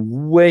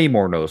way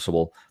more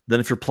noticeable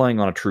than if you're playing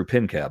on a true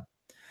pin cab.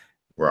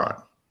 Right.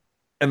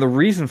 And the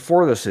reason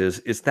for this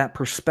is that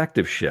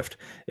perspective shift.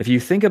 If you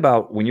think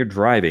about when you're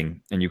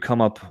driving and you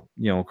come up,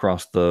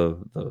 across the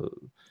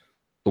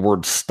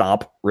word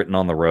stop written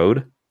on the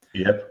road,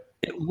 yep,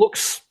 it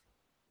looks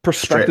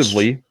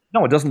prospectively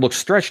No, it doesn't look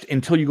stretched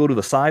until you go to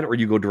the side or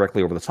you go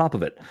directly over the top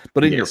of it.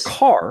 But in your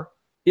car,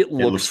 it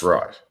looks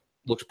right.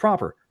 Looks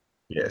proper.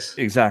 Yes.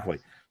 Exactly.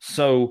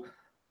 So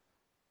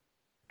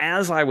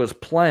as I was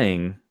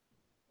playing,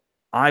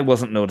 I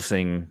wasn't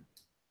noticing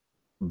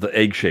the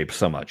egg shape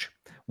so much.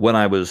 When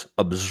I was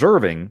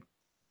observing,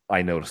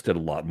 I noticed it a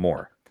lot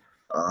more.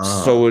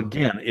 So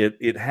again,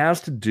 it has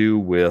to do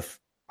with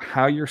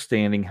how you're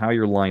standing, how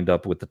you're lined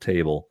up with the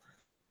table,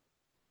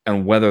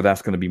 and whether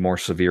that's going to be more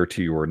severe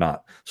to you or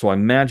not. So I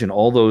imagine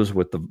all those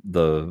with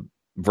the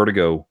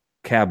Vertigo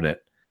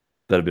cabinet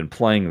that have been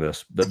playing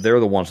this, that they're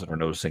the ones that are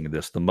noticing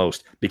this the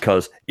most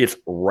because it's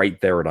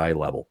right there at eye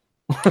level.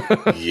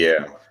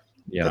 Yeah,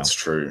 that's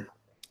true.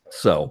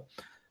 So,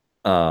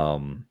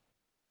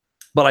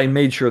 but I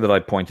made sure that I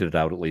pointed it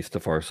out at least to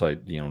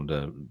Farsight,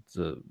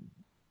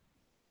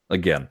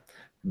 again,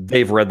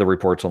 they've read the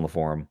reports on the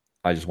forum.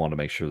 I just wanted to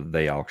make sure that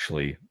they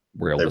actually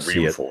were able to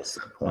see it.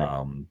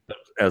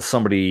 As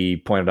somebody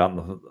pointed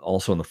out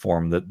also in the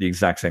forum, that the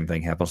exact same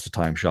thing happens to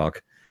Time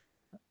Shock.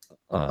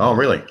 Oh,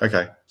 really?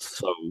 Okay.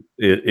 So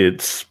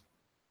it's,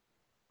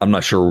 I'm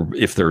not sure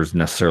if there's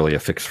necessarily a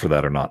fix for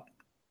that or not.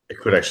 It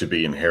could actually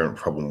be an inherent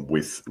problem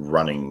with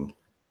running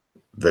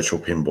virtual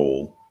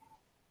pinball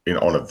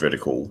on a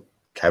vertical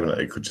cabinet.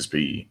 It could just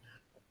be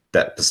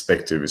that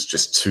perspective is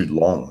just too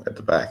long at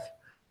the back.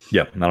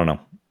 Yeah, I don't know.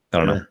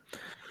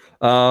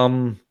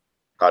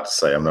 Hard to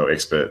say. I'm no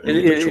expert. It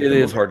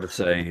is hard to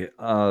say.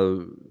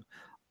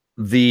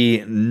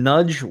 The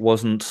nudge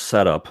wasn't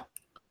set up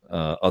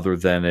other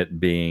than it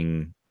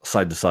being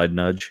side-to-side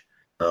nudge,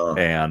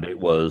 and it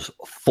was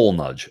full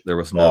nudge. There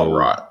was no...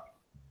 right.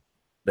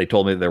 They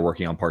told me they're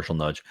working on partial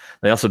nudge.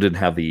 They also didn't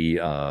have the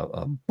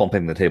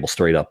bumping the table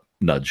straight up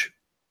nudge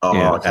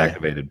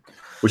activated.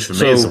 Which for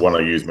me is the one I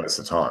use most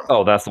of the time.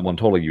 Oh, that's the one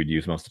totally you'd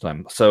use most of the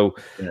time. So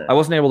I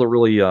wasn't able to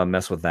really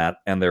mess with that.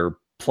 And their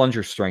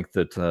plunger strength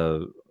that,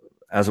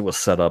 as it was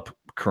set up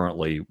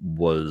currently,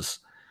 was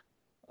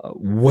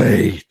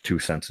way too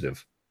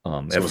sensitive.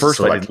 At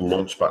first, like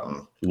launch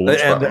button.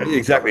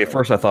 Exactly. At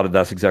first, I thought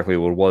that's exactly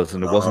what it was.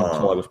 And it wasn't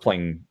until I was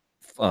playing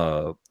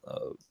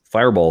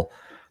Fireball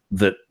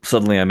that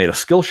suddenly I made a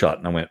skill shot.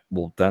 And I went,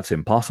 well, that's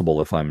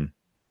impossible if I'm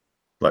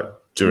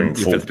doing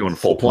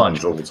full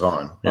plunge all the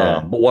time.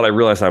 But what I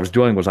realized I was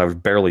doing was I was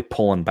barely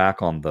pulling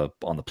back on the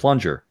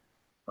plunger.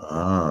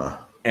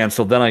 And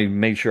so then I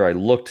made sure I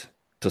looked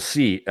to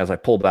see as I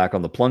pulled back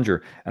on the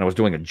plunger, and I was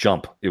doing a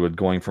jump. It was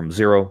going from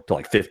 0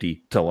 to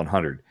 50 to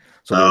 100.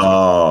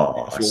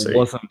 So it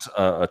wasn't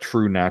a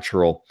true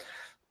natural.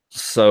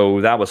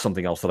 So that was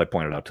something else that I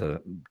pointed out to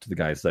the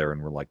guys there,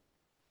 and we're like,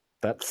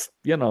 that's,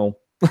 I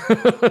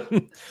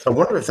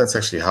wonder if that's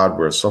actually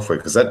hardware or software,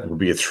 because that would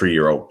be a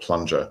 3-year-old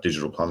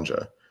digital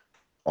plunger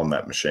on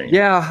that machine.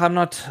 Yeah, I'm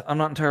not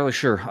entirely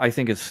sure. I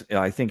think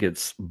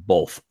it's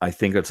both. I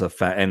think it's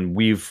and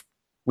we've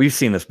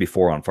seen this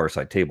before on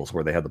Farsight tables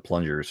where they had the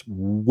plungers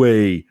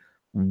way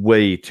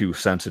too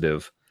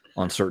sensitive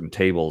on certain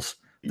tables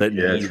that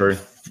need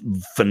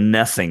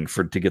finessing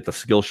to get the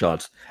skill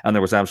shots, and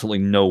there was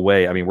absolutely no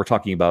way. I mean, we're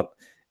talking about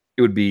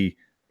it would be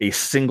a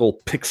single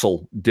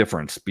pixel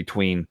difference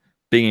between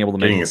being able to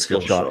make a skill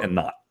shot and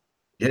not.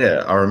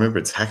 Yeah, I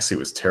remember Taxi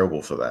was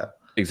terrible for that.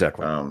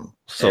 Exactly.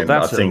 So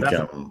I think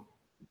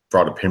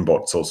Brighter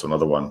Pinbot's also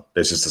another one.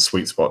 There's just a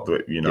sweet spot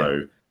that you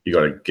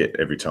got to get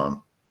every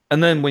time.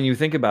 And then when you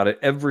think about it,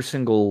 every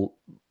single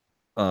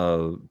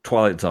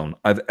Twilight Zone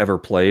I've ever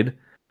played,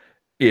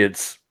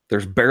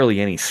 there's barely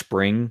any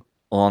spring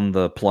on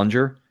the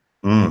plunger,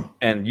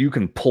 and you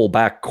can pull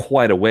back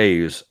quite a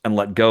ways and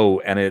let go,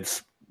 and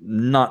it's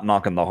not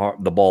knocking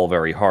the ball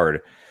very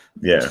hard.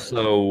 Yeah.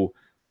 So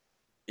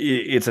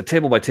it's a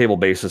table by table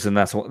basis, and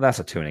that's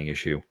a tuning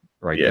issue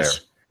there.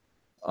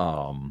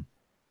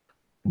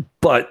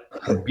 But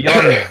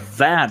beyond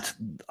that,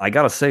 I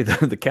gotta say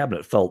that the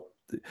cabinet felt,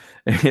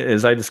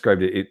 as I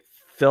described it, it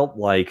felt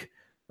like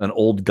an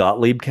old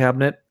Gottlieb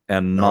cabinet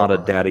and not a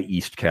Data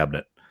East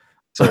cabinet.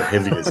 So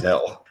heavy as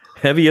hell.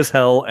 Heavy as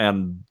hell,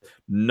 and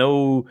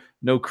no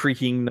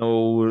creaking,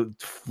 no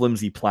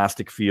flimsy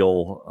plastic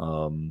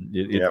feel.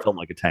 It felt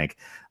like a tank.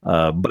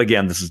 But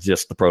again, this is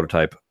just the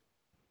prototype,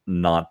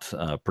 not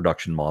a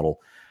production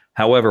model.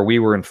 However, we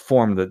were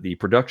informed that the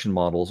production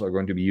models are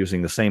going to be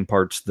using the same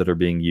parts that are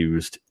being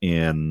used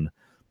in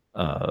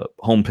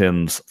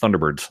Homepin's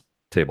Thunderbirds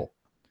table.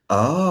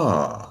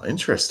 Ah,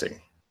 interesting.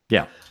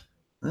 Yeah.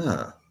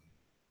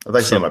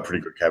 They seem like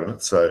pretty good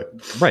cabinets. So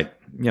right,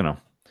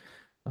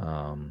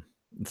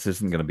 this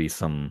isn't going to be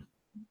some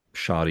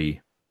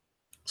shoddy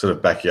sort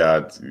of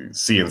backyard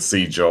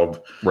CNC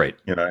job, right?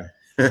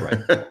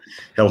 Right.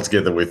 Held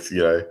together with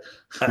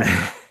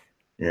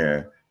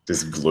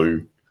just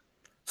glue.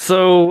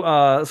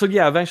 So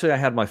yeah, eventually I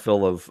had my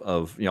fill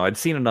of I'd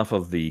seen enough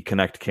of the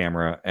Kinect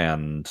camera,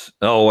 and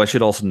I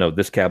should also note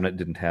this cabinet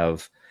didn't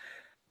have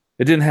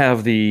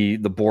the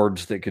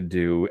boards that could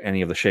do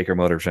any of the shaker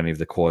motors, any of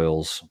the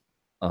coils.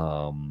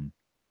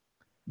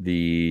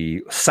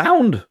 The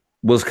sound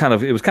was kind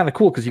of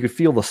cool because you could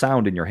feel the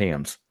sound in your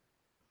hands.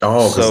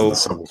 Oh, so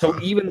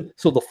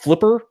the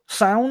flipper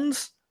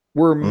sounds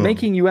were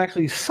making you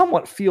actually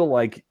somewhat feel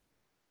like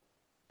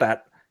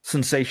that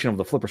sensation of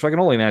the flipper. So I can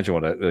only imagine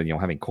what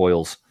having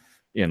coils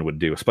in would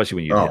do, especially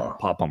when you hit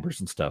pop bumpers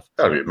and stuff.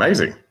 That'd be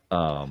amazing.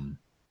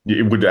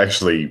 It would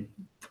actually,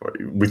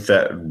 with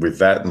that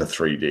in the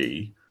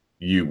 3D,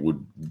 you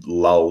would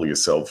lull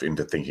yourself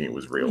into thinking it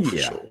was real for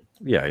sure.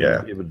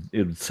 Yeah. It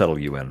would settle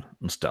you in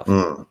and stuff.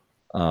 So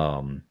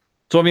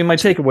I mean, my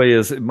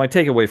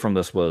takeaway from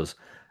this was,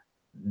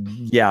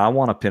 I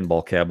want a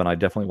pinball cab, and I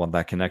definitely want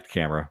that Kinect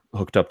camera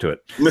hooked up to it.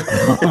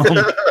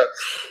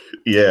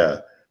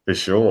 Yeah, for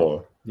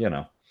sure.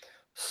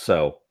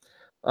 So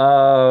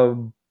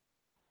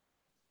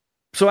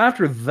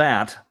after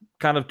that,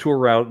 kind of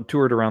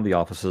toured around the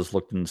offices,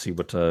 looked and see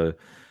what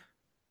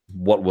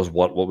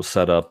was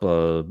set up,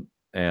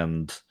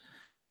 and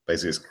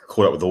basically just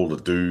caught up with all the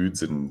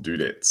dudes and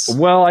dudettes.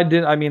 Well, I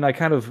did. I mean, I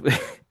kind of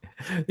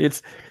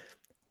it's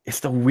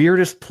the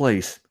weirdest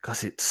place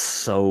because it's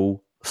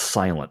so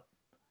silent.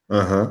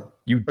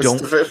 You don't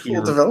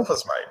hear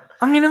developers, mate.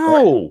 I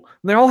know. Right.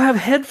 They all have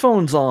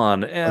headphones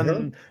on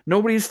and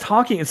nobody's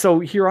talking. And so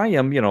here I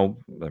am, I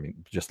mean,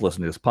 just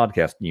listen to this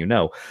podcast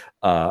and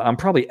I'm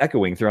probably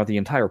echoing throughout the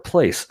entire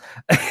place.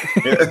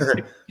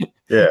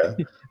 Yeah.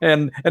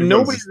 And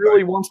nobody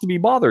really wants to be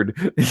bothered.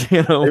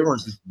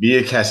 Everyone's just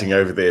meerkatting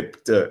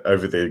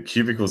over their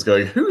cubicles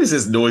going, who is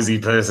this noisy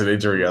person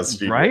entering our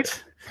studio?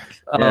 Right?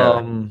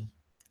 Yeah.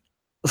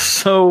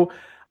 So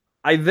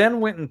I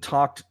then went and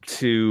talked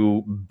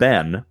to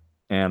Ben,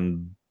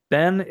 and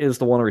Ben is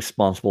the one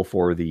responsible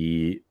for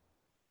the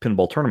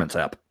Pinball Tournaments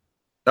app.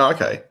 Oh,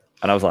 okay.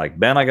 And I was like,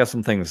 Ben, I got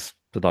some things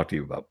to talk to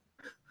you about.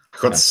 I've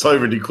got so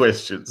many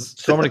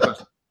questions.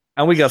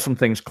 And we got some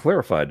things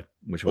clarified,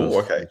 which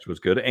was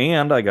good.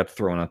 And I got to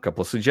throw in a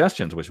couple of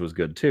suggestions, which was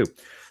good too.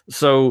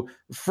 So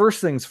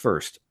first things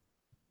first,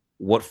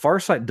 what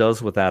Farsight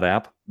does with that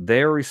app,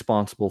 they're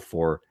responsible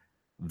for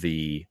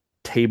the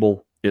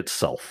table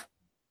itself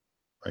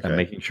and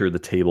making sure the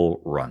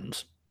table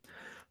runs.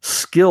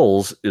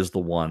 Skills is the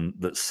one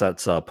that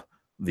sets up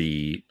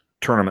the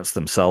tournaments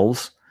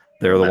themselves.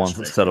 They're the ones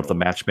that set up the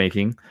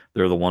matchmaking.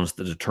 They're the ones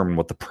that determine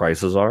what the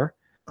prizes are.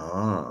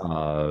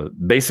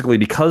 Basically,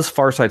 because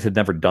Farsight had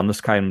never done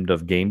this kind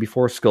of game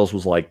before, Skills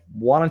was like,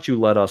 why don't you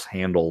let us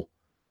handle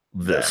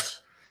this?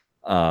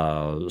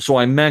 So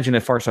I imagine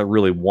if Farsight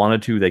really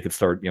wanted to, they could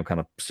start, kind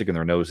of sticking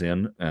their nose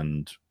in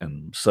and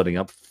setting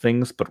up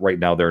things. But right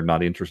now, they're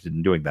not interested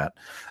in doing that.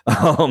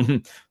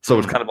 So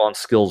it's kind of on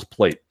Skills'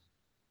 plate.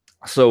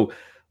 So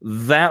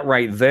that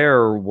right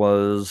there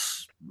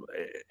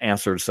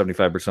answered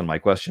 75% of my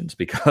questions,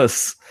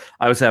 because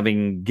I was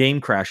having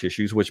game crash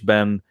issues, which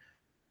Ben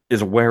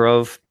is aware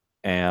of,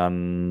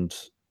 and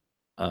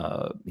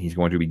he's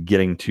going to be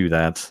getting to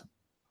that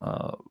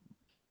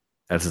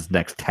as his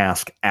next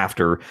task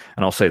after.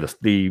 And I'll say this: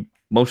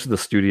 most of the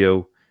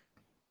studio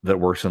that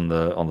works on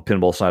the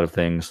pinball side of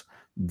things,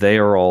 they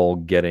are all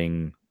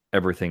getting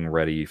everything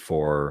ready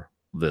for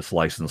this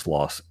license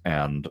loss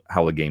and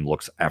how the game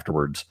looks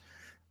afterwards.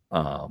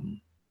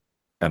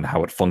 And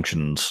how it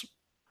functions,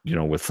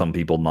 with some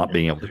people not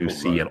being able to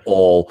see at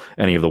all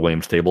any of the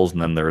Williams tables, and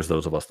then there's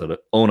those of us that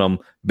own them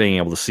being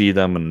able to see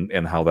them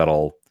and how that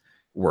all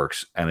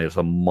works. And it's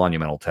a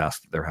monumental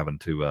task that they're having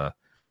to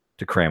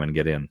cram and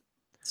get in.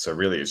 So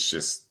really, it's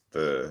just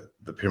the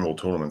Pinball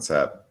Tournaments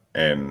app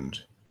and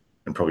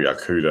probably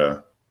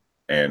Arcuda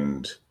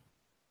and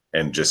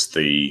just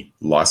the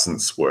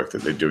license work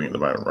that they're doing at the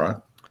moment, right?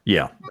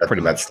 Yeah,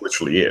 pretty much. That's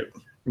literally it.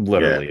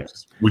 Literally, yeah,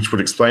 which would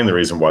explain the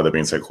reason why they've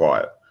been so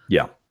quiet.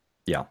 Yeah.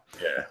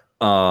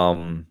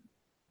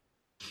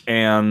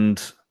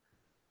 And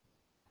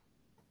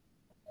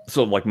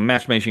so, like,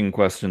 matchmaking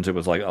questions, it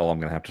was like, I'm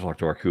going to have to talk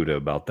to Arcuda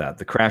about that.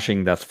 The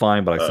crashing, that's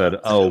fine, but I said,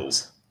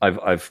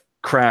 I've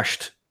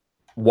crashed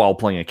while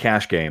playing a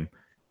cash game,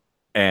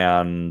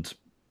 and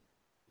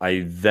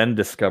I then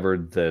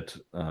discovered that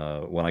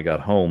when I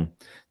got home,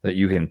 that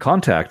you can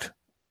contact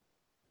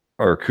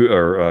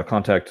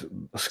contact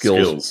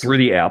Skills through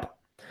the app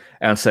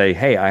and say,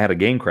 hey, I had a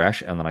game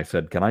crash. And then I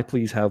said, can I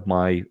please have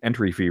my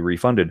entry fee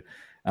refunded?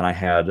 And I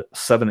had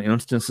 7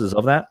 instances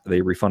of that.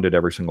 They refunded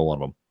every single one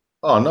of them.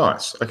 Oh,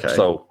 nice. Okay.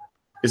 So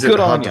is it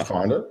hard to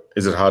find it?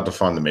 Is it hard to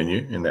find the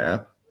menu in the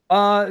app?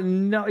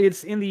 No,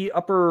 it's in the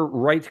upper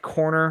right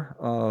corner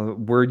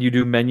where you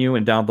do menu,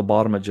 and down at the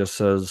bottom it just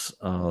says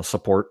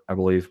support, I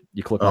believe.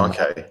 You click on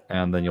that,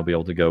 and then you'll be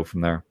able to go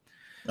from there.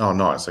 Oh,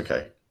 nice.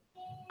 Okay.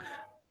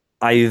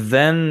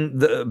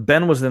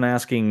 Ben was then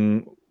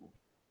asking,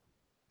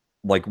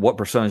 like, what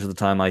percentage of the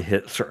time I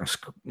hit certain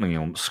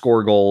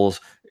score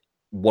goals.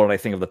 What did I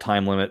think of the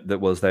time limit that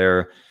was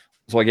there?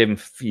 So I gave him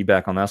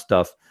feedback on that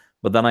stuff.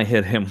 But then I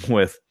hit him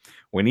with,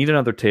 we need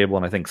another table,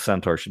 and I think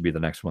Centaur should be the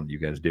next one that you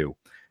guys do.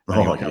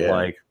 And he was kind of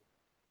like,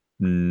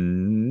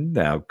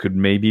 that could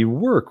maybe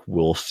work.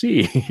 We'll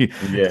see.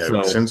 Yeah,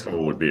 so,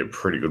 Centaur would be a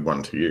pretty good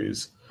one to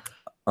use.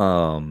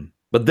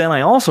 But then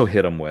I also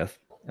hit him with,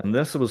 and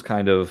this was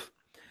kind of,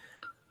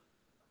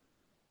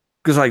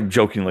 because I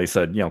jokingly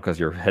said, because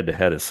your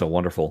head-to-head is so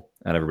wonderful,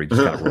 and everybody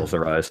just kind of rolls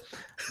their eyes.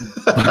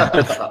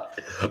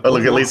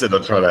 Look, at least they're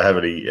not trying to have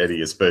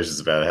any aspersions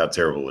about how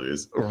terrible it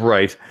is.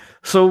 Right.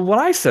 So what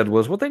I said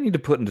was what they need to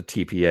put into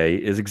TPA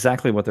is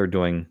exactly what they're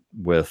doing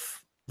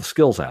with the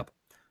Skills app.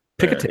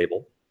 Pick a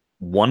table,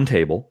 one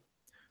table,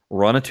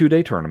 run a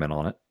 2-day tournament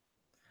on it,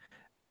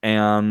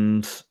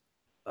 and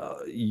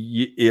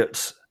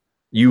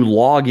you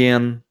log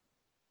in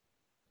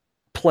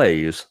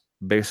plays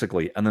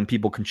basically, and then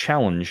people can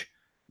challenge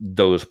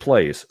those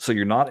plays. So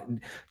you're not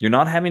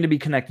having to be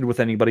connected with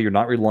anybody. You're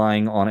not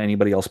relying on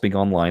anybody else being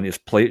online. It's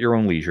play at your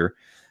own leisure.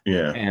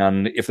 Yeah.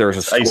 And if there's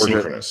a score,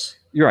 asynchronous.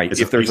 You're right.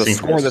 If there's a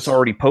score that's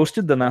already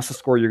posted, then that's the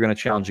score you're going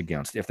to challenge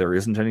against. If there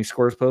isn't any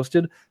scores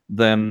posted,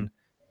 then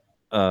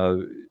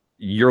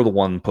you're the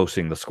one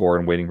posting the score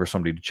and waiting for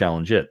somebody to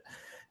challenge it.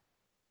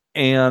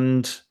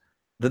 And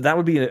that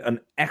would be an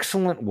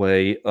excellent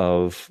way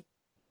of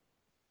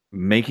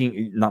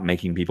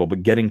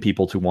getting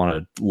people to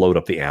want to load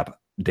up the app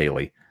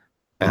daily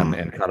and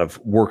kind of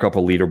work up a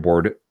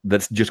leaderboard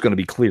that's just going to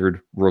be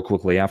cleared real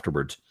quickly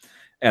afterwards.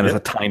 And it's a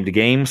timed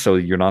game, so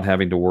you're not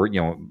having to work,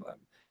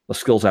 the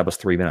Skills app is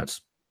 3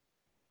 minutes.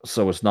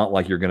 So it's not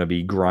like you're going to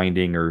be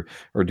grinding or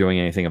doing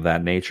anything of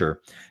that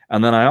nature.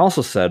 And then I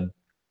also said,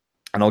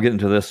 and I'll get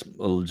into this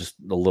just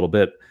a little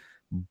bit,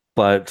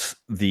 but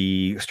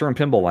the Stern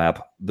Pinball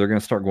app, they're going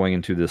to start going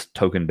into this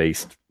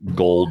token-based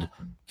gold,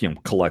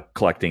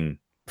 collecting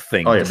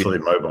thing. Oh, yeah, for the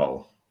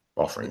mobile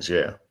offerings,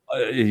 yeah.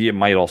 It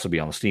might also be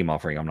on the Steam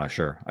offering. I'm not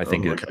sure. I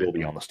think it will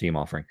be on the Steam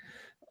offering.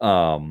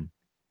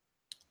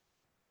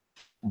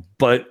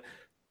 But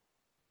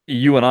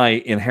you and I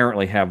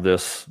inherently have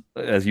this,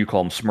 as you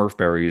call them, Smurf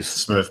berries.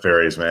 Smurf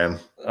berries, man.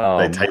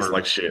 They taste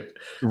like shit.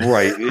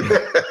 Right.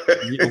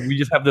 We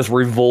just have this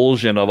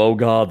revulsion of, oh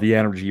God, the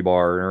energy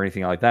bar or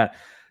anything like that.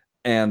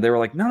 And they were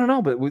like,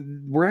 no, but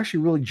we're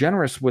actually really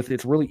generous with,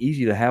 it's really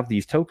easy to have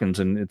these tokens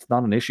and it's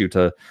not an issue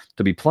to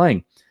be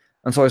playing.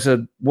 And so I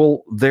said,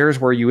 well, there's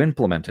where you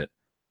implement it.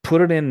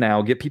 Put it in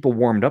now, get people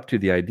warmed up to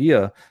the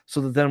idea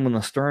so that then when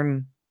the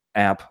Stern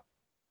app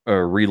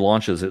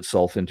relaunches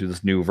itself into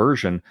this new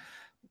version,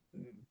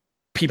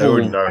 people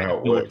will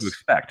know what to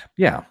expect.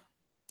 Yeah.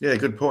 Yeah,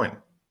 good point.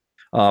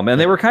 And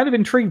they were kind of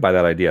intrigued by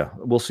that idea.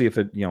 We'll see if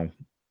it,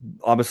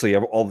 obviously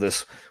all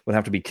this would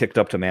have to be kicked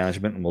up to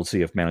management, and we'll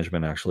see if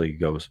management actually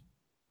goes,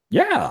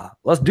 yeah,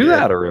 let's do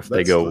that, or if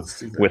they go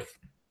with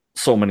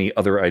so many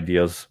other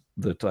ideas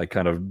that I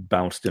kind of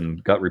bounced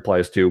and got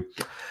replies to.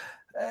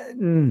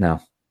 No.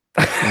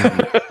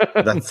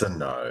 That's a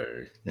no.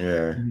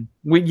 Yeah.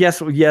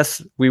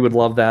 Yes, we would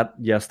love that.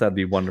 Yes, that'd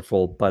be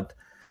wonderful. But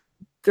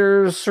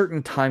there's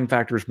certain time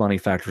factors, money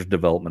factors,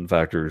 development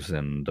factors,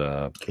 and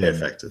care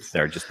factors.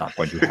 They're just not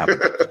going to happen.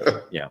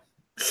 Yeah.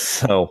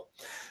 So,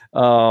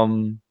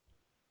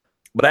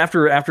 but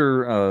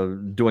after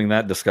doing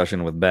that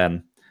discussion with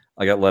Ben,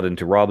 I got led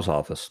into Rob's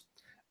office,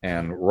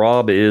 and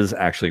Rob is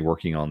actually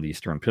working on the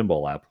Stern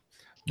Pinball app,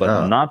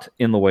 but not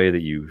in the way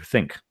that you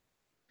think.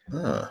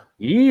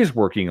 He's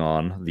working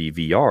on the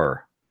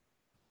VR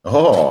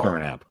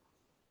Stern app.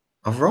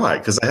 All right,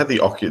 because I had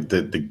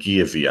the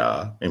Gear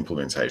VR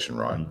implementation,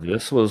 right? And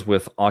this was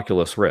with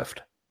Oculus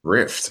Rift.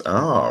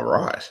 Oh,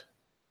 right.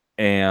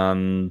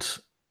 And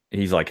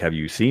he's like, have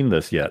you seen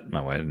this yet? And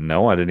I went,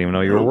 no, I didn't even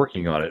know you were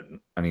working on it.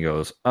 And he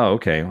goes, oh,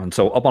 okay. And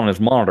so up on his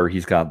monitor,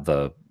 he's got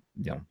the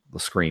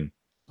screen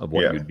of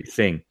what you'd be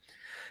seeing.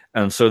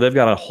 And so they've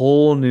got a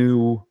whole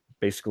new,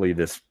 basically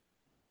this,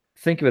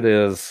 think of it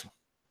as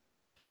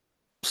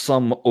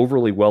some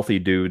overly wealthy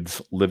dude's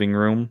living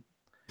room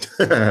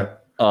that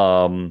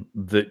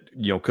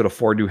could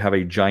afford to have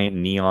a giant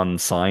neon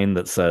sign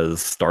that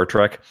says Star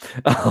Trek,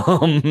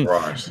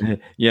 right?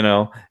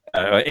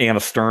 And a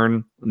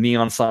Stern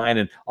neon sign,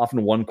 and off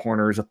in one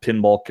corner is a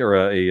pinball or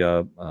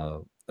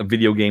a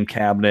video game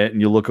cabinet,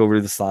 and you look over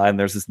to the side, and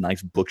there's this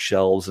nice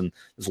bookshelves and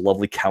this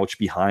lovely couch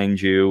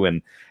behind you,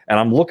 and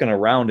I'm looking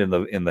around in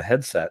the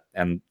headset,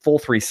 and full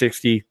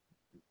 360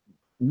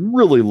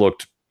 really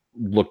looked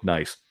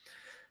nice.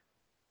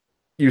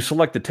 You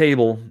select the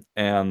table,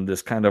 and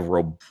this kind of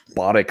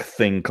robotic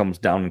thing comes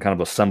down and kind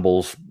of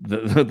assembles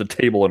the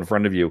table in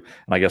front of you.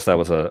 And I guess that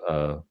was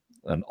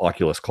an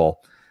Oculus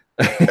call.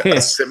 It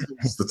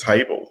assembles the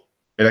table.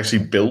 It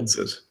actually builds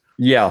it.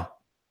 Yeah.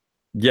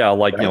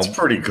 Like that's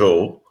pretty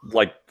cool.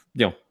 Like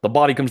the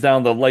body comes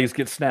down, the legs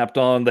get snapped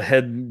on, the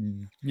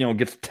head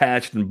gets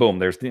attached, and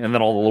boom, and then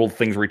all the little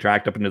things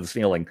retract up into the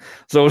ceiling.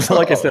 So it's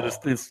like I said,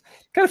 it's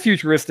kind of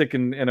futuristic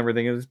and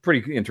everything. It's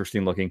pretty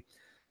interesting looking.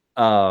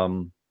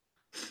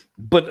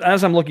 But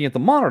as I'm looking at the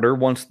monitor,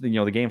 once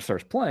the game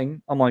starts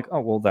playing, I'm like,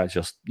 oh well, that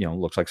just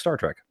looks like Star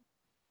Trek,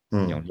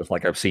 just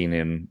like I've seen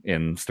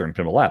in Stern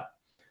Pinball app.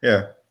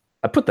 Yeah,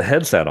 I put the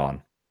headset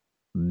on.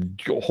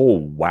 Oh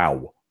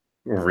wow,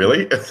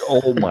 really?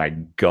 Oh my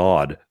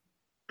god,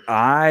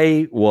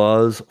 I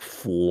was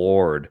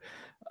floored.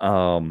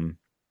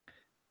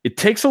 It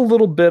takes a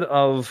little bit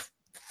of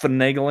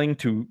finagling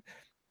to.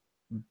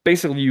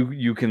 Basically,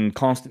 you can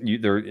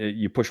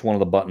you push one of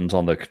the buttons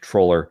on the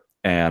controller,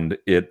 and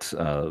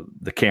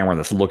the camera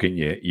that's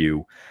looking at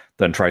you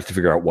then tries to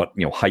figure out what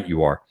height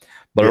you are.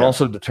 But it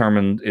also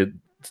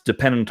it's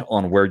dependent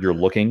on where you're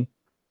looking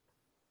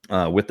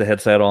with the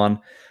headset on,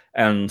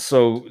 and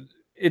so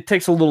it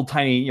takes a little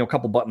tiny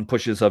couple button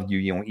pushes of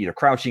you either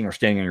crouching or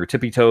standing on your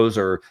tippy toes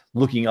or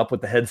looking up with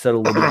the headset a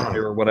little bit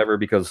higher or whatever,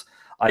 because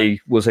I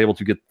was able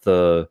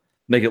to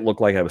make it look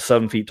like I was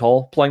 7 feet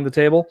tall playing the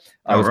table.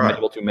 I was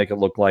able to make it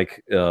look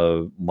like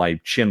my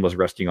chin was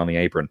resting on the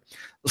apron.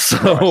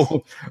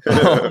 So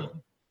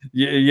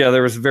yeah,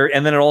 there was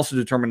and then it also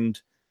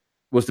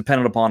was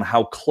dependent upon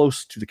how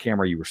close to the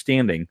camera you were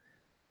standing,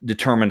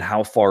 determined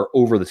how far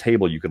over the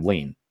table you could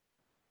lean.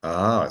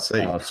 Ah, I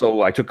see.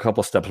 So I took a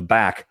couple of steps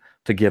back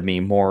to give me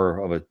more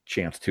of a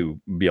chance to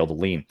be able to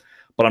lean.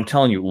 But I'm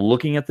telling you,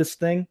 looking at this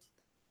thing,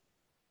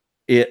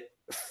 it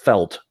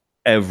felt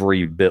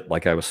every bit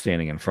like I was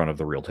standing in front of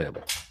the real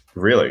table.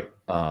 Really?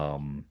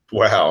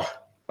 Wow.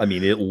 I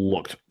mean, it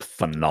looked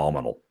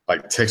phenomenal.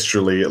 Like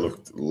texturally, it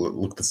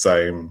looked the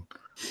same.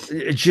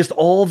 It's just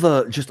all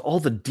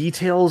the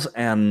details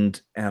and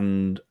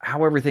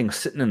how everything's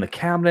sitting in the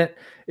cabinet.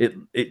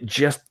 It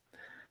just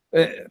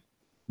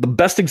the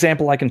best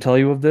example I can tell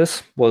you of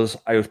this was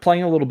I was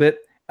playing a little bit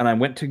and I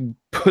went to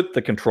put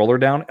the controller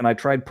down and I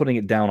tried putting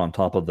it down on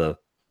top of the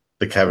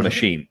cabinet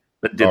machine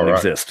that didn't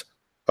exist.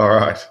 All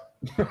right.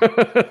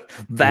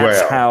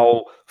 That's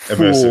how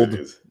immersive it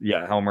is.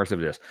 Yeah, how immersive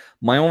it is.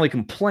 My only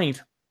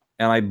complaint,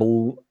 and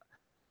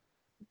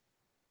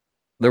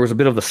there was a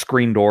bit of the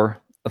screen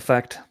door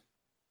effect.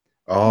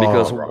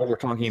 Because what we're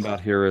talking about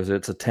here is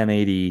it's a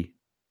 1080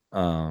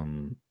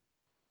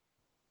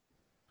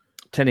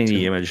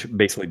 image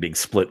basically being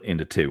split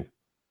into two.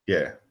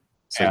 Yeah.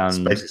 So it's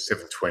basically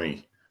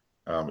 720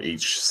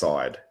 each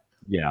side.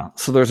 Yeah.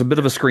 So there's a bit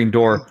of a screen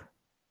door.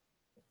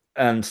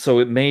 And so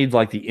it made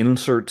like the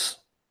inserts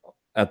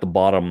at the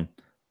bottom,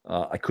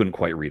 I couldn't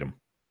quite read them.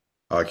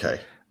 Okay.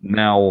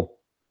 Now,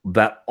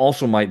 that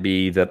also might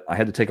be that I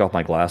had to take off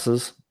my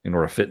glasses in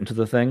order to fit into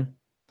the thing.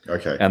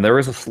 Okay. And there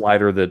is a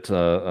slider that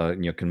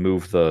can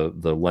move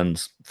the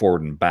lens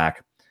forward and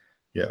back.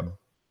 Yeah.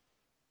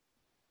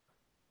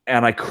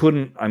 And I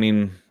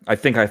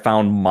think I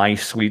found my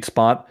sweet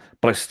spot,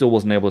 but I still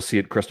wasn't able to see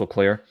it crystal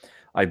clear.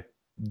 I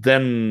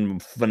then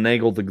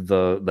finagled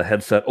the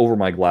headset over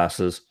my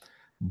glasses,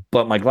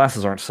 but my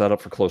glasses aren't set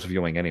up for close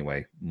viewing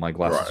anyway. My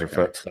glasses are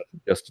set for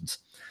distance.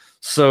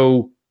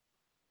 So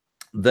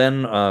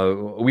then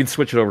we'd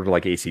switch it over to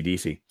like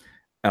AC/DC,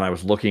 and I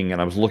was looking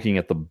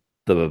at the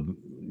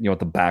at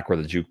the back where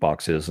the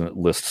jukebox is, and it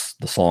lists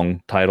the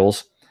song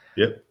titles.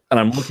 Yep. And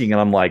I'm looking,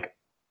 and I'm like,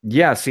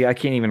 yeah, see, I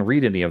can't even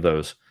read any of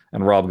those.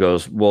 And Rob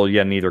goes, well,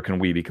 yeah, neither can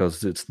we, because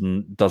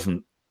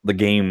the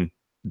game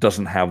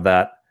doesn't have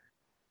that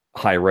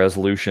high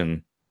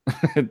resolution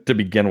to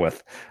begin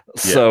with.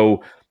 Yeah.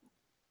 So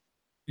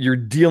you're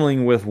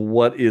dealing with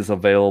what is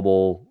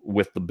available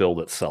with the build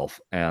itself,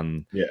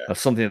 and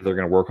that's something that they're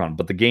going to work on.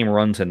 But the game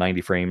runs at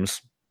 90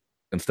 frames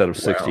instead of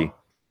 60. Wow.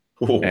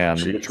 Oh, and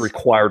it's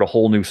required a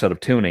whole new set of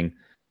tuning.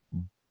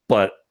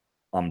 But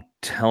I'm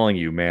telling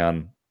you,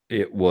 man,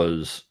 it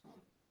was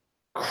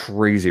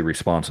crazy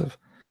responsive.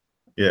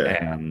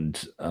 Yeah.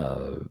 And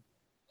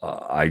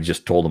I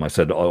just told him, I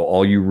said,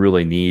 all you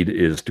really need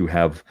is to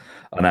have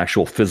an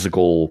actual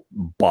physical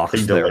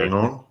box there to lean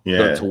on.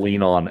 Yeah. To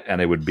lean on,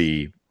 and it would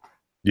be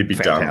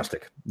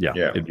fantastic. Done.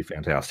 Yeah, it'd be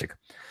fantastic.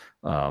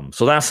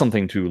 So that's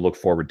something to look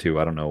forward to.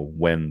 I don't know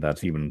when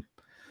that's even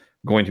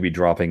going to be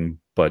dropping,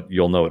 but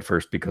you'll know it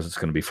first because it's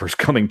going to be first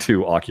coming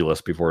to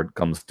Oculus before it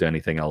comes to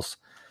anything else.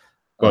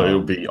 Well,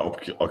 it'll be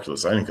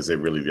Oculus only because they're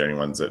really the only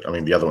ones that. I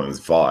mean, the other one is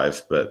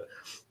Vive, but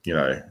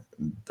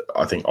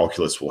I think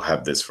Oculus will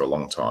have this for a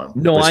long time.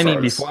 No,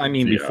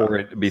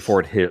 before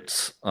it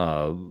hits.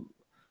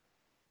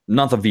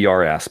 Not the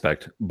VR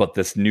aspect, but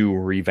this new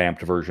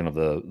revamped version of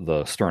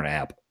the Stern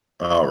app.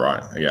 Oh,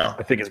 right. Yeah.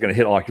 I think it's going to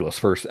hit Oculus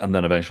first, and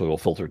then eventually will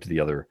filter to the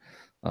other,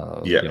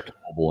 to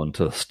mobile and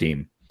to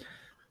Steam.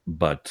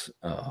 But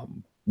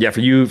for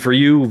you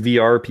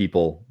VR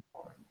people,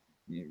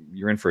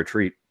 you're in for a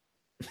treat.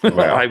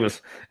 Wow.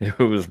 It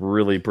was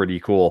really pretty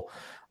cool.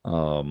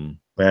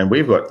 Man,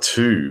 we've got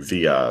 2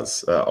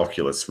 VRs,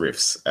 Oculus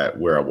Rifts at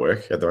where I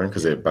work at the moment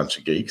because they're a bunch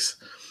of geeks,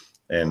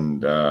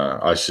 and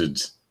I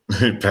should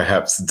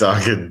perhaps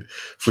darken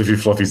Flippy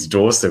Floppy's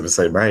doorstep and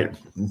say, mate,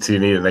 do you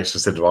need an extra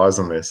set of eyes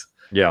on this?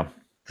 Yeah.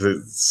 Because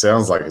it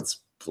sounds like it's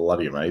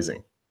bloody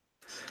amazing.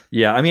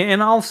 Yeah, I mean,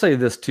 and I'll say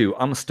this too.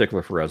 I'm a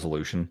stickler for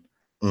resolution.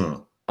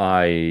 Mm.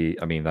 I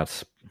mean,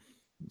 it's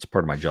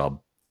part of my job.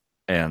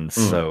 And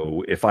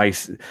so if I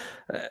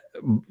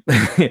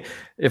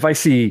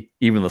see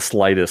even the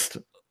slightest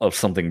of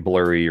something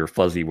blurry or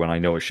fuzzy when I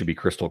know it should be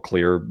crystal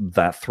clear,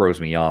 that throws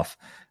me off.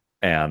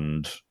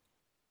 And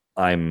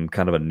I'm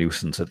kind of a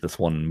nuisance at this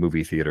one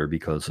movie theater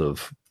because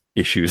of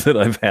issues that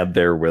I've had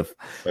there with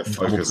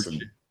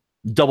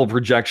double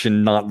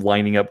projection not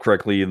lining up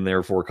correctly and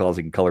therefore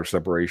causing color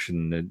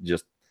separation.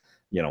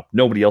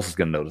 nobody else is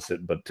going to notice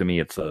it, but to me,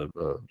 it's a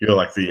You're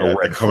like the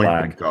red comic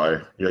flag. book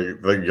guy.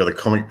 You're the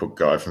comic book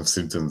guy from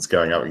Simpsons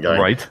going up and going,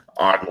 right.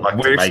 I'd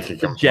like to make a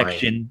complaint.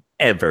 Projection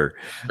ever.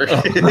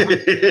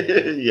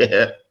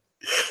 Yeah.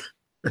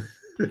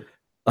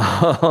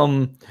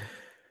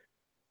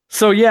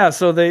 So yeah,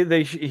 so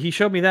he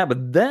showed me that,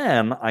 but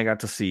then I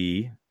got to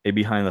see a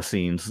behind the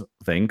scenes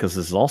thing, because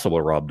this is also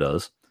what Rob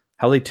does,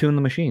 how they tune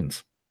the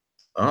machines.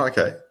 Oh,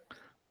 okay.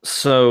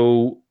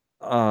 So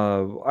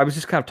I was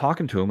just kind of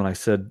talking to him, and I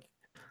said,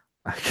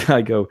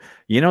 I go,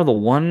 the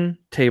one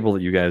table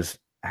that you guys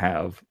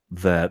have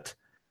that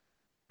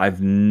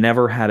I've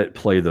never had it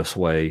play this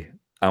way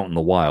out in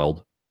the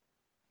wild,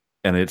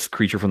 and it's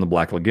Creature from the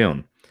Black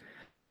Lagoon.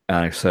 And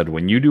I said,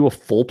 when you do a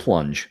full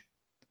plunge,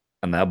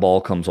 and that ball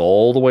comes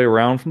all the way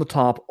around from the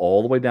top,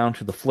 all the way down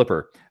to the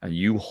flipper, and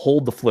you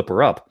hold the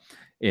flipper up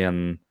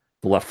in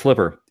the left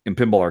flipper. In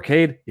Pinball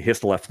Arcade, it hits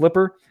the left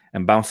flipper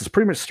and bounces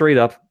pretty much straight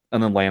up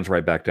and then lands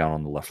right back down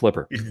on the left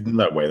flipper.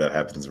 No way that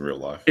happens in real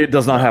life. It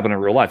does not happen in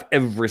real life.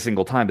 Every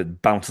single time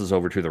it bounces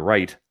over to the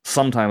right,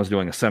 sometimes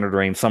doing a center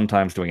drain,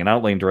 sometimes doing an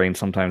outlane drain,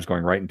 sometimes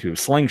going right into a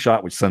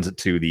slingshot, which sends it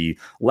to the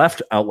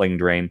left outlane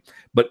drain.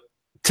 But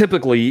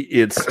typically,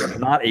 it's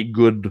not a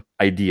good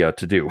idea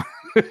to do.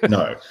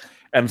 No.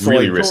 And so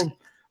really risky.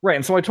 Right.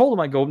 And so I told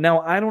him, I go,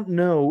 now I don't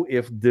know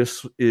if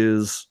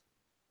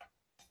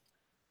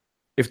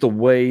the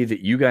way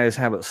that you guys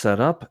have it set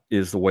up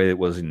is the way it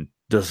was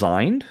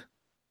designed,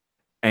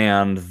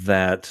 and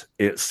that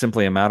it's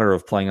simply a matter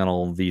of playing on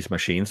all of these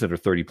machines that are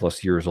 30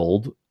 plus years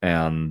old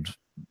and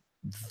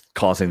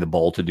causing the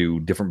ball to do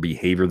different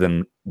behavior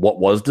than what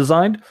was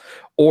designed,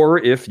 or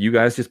if you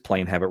guys just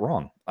plain have it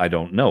wrong. I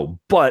don't know.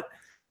 But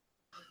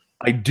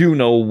I do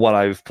know what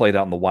I've played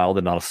out in the wild,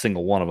 and not a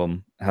single one of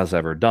them has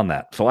ever done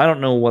that. So I don't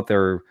know what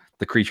the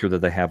creature that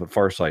they have at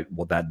Farsight,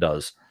 what that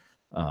does.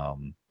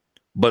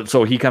 But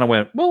so he kind of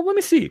went, well, let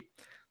me see.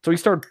 So he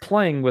started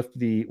playing with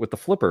the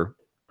flipper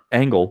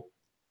angle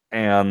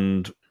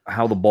and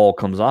how the ball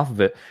comes off of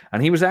it,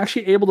 and he was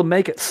actually able to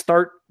make it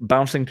start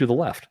bouncing to the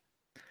left.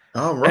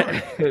 Oh,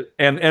 right.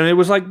 And it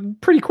was like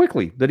pretty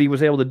quickly that he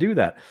was able to do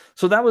that.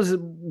 So that was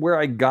where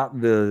I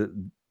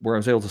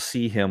was able to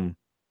see him,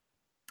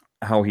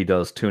 how he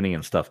does tuning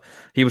and stuff.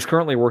 He was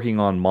currently working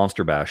on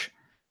Monster Bash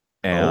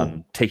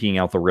and taking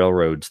out the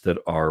railroads that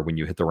are when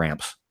you hit the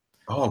ramps.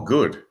 Oh,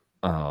 good.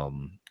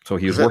 So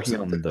he was working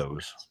on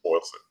those.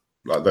 Spoils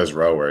it. Like those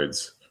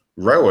railroads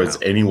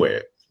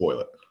anywhere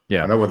spoil it.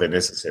 Yeah. I know when they're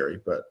necessary,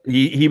 but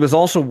he was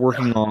also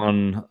working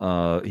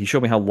on, he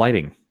showed me how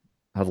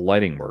the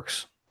lighting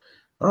works.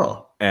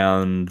 Oh.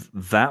 And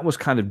that was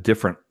kind of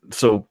different.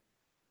 So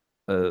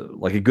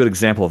like a good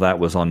example of that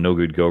was on No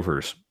Good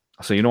Gophers.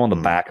 So on the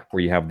back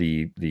where you have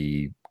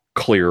the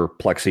clear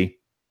plexi,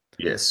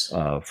 yes,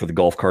 for the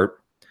golf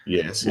cart.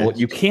 Yes. Well,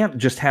 you can't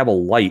just have a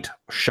light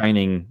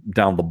shining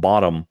down the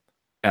bottom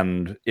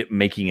and it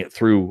making it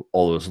through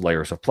all those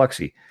layers of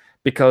plexi,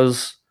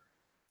 because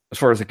as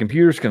far as the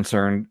computer is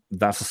concerned,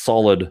 that's a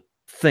solid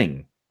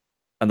thing,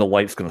 and the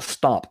light's going to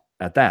stop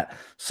at that.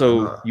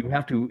 So he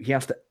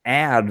has to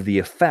add the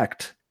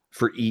effect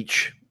for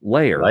each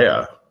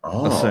layer.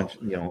 Oh,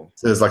 so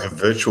there's like a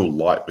virtual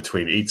light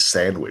between each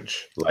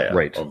sandwich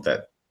layer of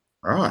that.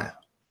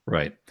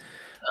 Right.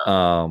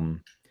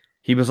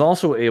 He was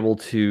also able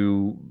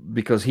to,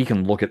 because he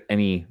can look at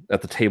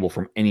the table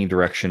from any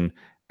direction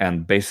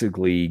and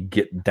basically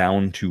get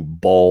down to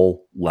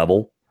ball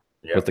level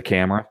with the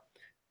camera.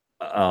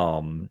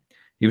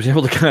 He was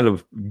able to kind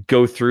of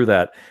go through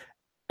that.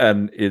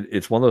 And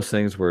it's one of those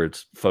things where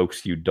it's,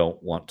 folks, you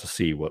don't want to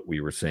see what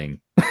we were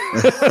seeing.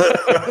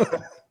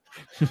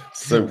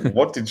 So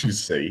what did you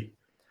see?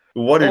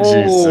 What did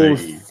you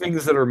see?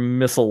 Things that are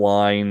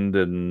misaligned,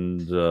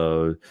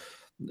 and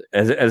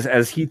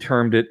as he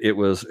termed it, it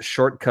was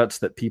shortcuts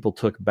that people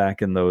took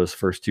back in those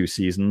first two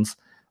seasons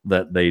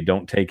that they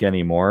don't take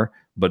anymore,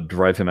 but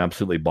drive him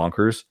absolutely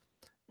bonkers.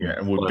 Yeah,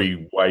 and would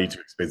be way too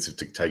expensive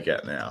to take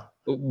out now.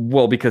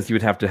 Well, because you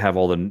would have to have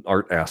all the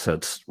art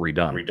assets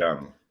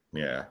redone.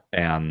 Yeah.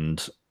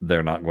 And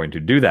they're not going to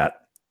do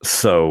that.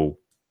 So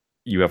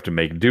you have to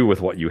make do with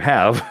what you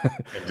have.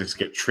 And just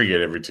get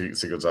triggered every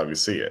single time you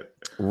see it.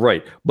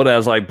 Right. But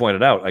as I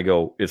pointed out, I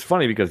go, it's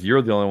funny because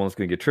you're the only one that's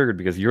going to get triggered,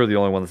 because you're the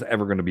only one that's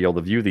ever going to be able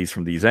to view these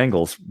from these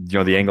angles.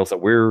 The angles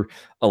that we're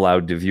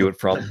allowed to view it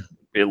from,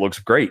 it looks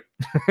great.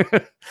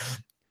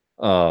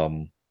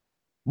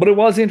 But it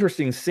was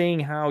interesting seeing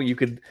how you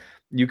could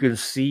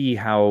see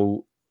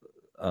how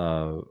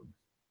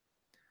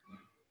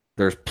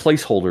there's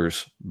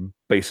placeholders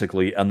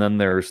basically, and then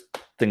there's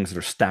things that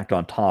are stacked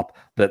on top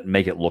that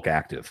make it look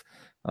active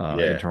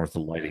in terms of the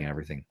lighting and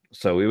everything.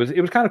 So it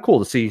was kind of cool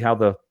to see how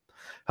the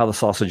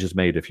sausage is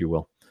made, if you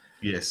will.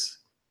 Yes.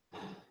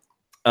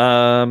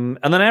 And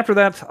then after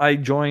that, I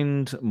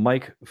joined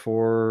Mike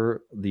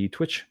for the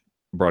Twitch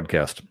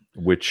broadcast,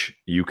 which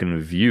you can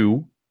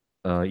view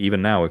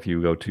even now if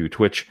you go to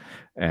Twitch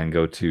and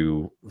go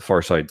to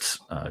Farsight's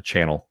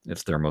channel.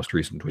 It's their most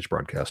recent Twitch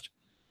broadcast.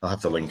 I'll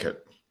have to link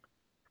it.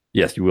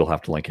 Yes, you will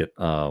have to link it.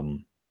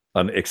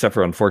 except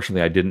for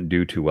unfortunately, I didn't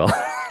do too well.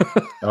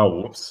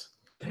 Oh, whoops.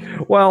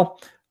 Well,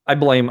 I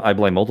blame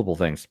multiple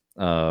things.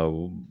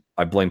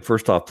 I blame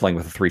first off playing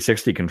with a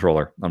 360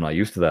 controller. I'm not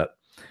used to that.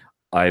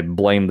 I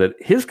blame that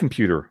his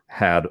computer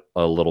had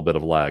a little bit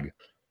of lag,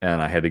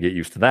 and I had to get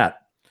used to that.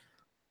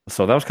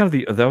 So that was kind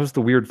of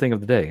the weird thing of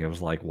the day. It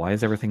was like, why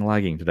is everything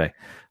lagging today?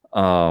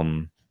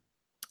 And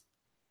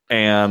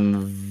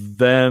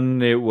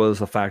then it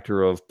was a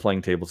factor of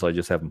playing tables I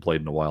just haven't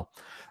played in a while.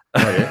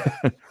 Oh,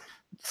 yeah.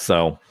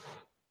 So,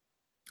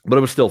 but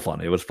it was still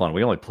fun. It was fun.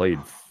 We only played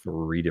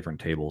 3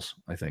 different tables,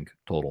 I think,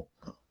 total.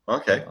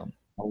 Okay.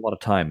 A lot of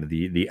time.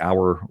 The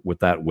hour with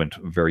that went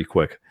very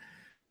quick.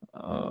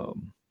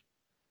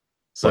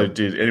 So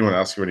did anyone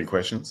ask you any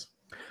questions?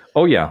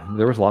 Oh yeah,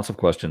 there was lots of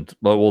questions.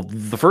 Well,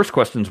 the first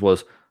questions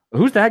was,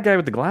 who's that guy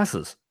with the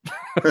glasses?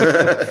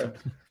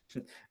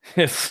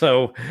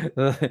 So,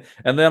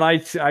 and then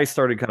I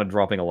started kind of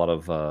dropping a lot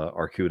of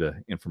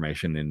Arcuda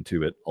information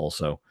into it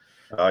also.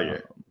 Oh yeah.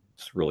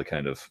 It's really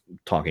kind of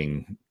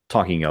talking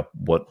up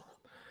what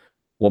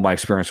my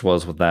experience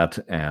was with that,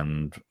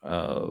 and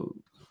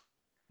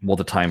what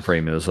the time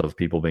frame is of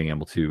people being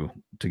able to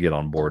get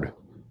on board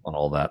on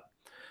all that.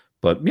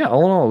 But yeah,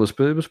 all in all, it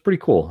was pretty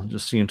cool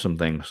just seeing some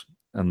things.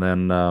 And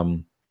then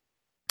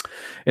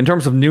in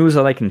terms of news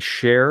that I can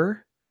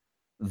share,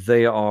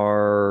 they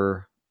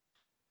are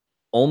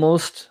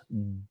almost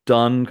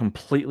done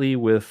completely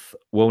with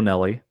Woe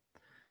Nelly.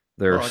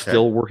 They're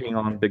still working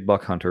on Big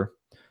Buck Hunter,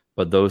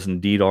 but those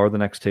indeed are the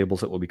next tables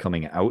that will be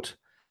coming out.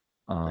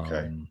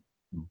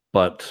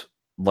 But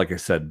like I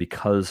said,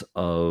 because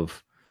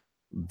of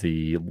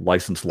the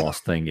license loss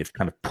thing, it's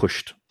kind of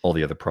pushed all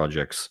the other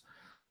projects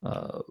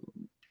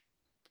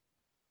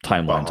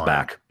timelines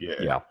back.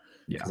 Yeah.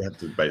 You have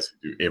to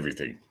basically do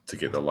everything to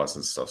get the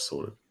license stuff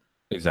sorted.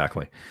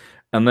 Exactly.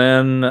 And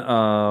then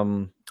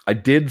I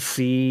did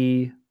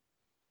see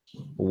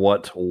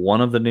what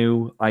one of the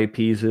new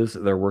IPs is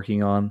that they're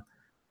working on,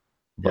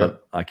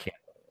 but I can't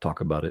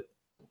talk about it.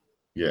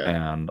 Yeah.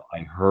 And I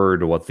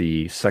heard what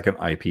the second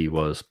IP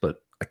was,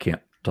 but I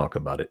can't talk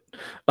about it.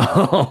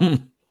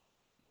 And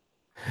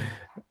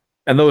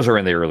those are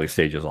in the early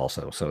stages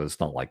also, so it's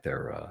not like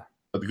they're...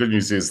 But the good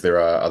news is there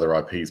are other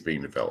IPs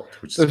being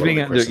developed, which is one of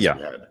the questions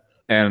we had.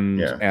 And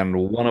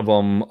one of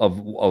them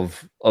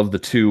of the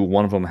two,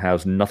 one of them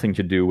has nothing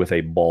to do with a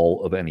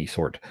ball of any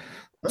sort.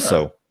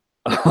 So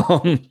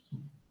there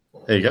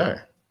you go.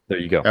 There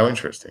you go. How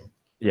interesting.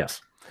 Yes.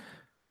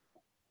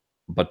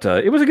 But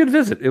it was a good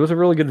visit. It was a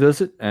really good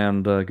visit,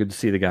 and good to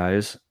see the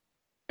guys.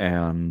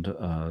 And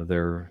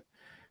they're...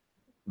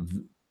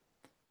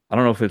 I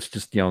don't know if it's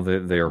just,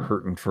 they are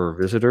hurting for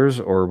visitors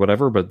or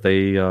whatever, but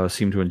they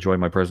seem to enjoy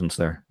my presence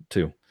there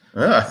too. So,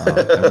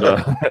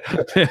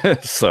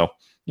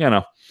 I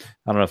don't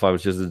know if I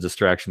was just a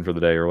distraction for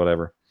the day or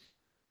whatever.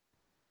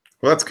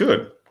 Well, that's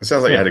good. It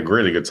sounds like you had a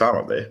really good time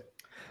up there.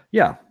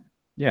 Yeah.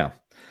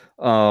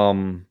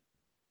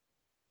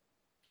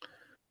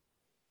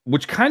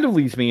 Which kind of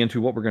leads me into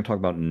what we're going to talk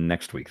about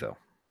next week, though.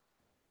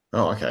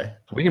 Oh, okay.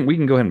 We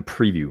can go ahead and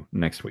preview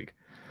next week.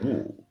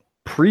 Ooh.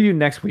 Preview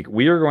next week,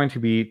 we are going to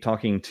be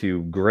talking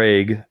to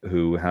Greg,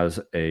 who has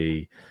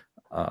a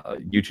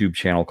YouTube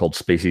channel called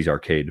Spacey's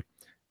Arcade,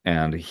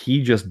 and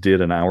he just did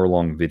an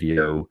hour-long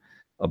video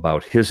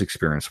about his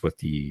experience with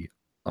the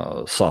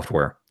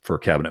software for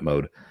cabinet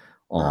mode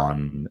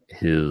on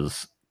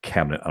his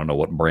cabinet. I don't know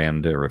what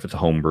brand, or if it's a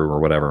homebrew or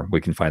whatever.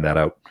 We can find that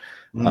out.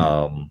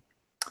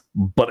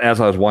 But as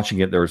I was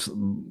watching it, there's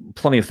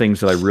plenty of things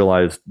that I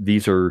realized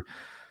these are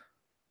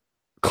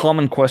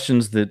common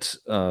questions that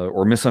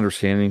or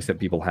misunderstandings that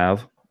people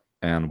have,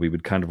 and we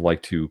would kind of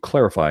like to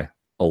clarify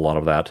a lot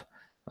of that,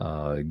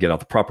 get out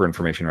the proper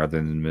information rather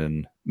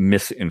than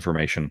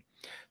misinformation.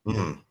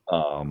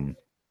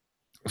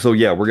 So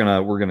yeah,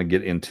 we're gonna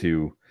get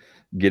into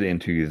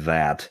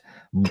that,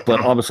 but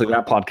obviously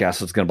that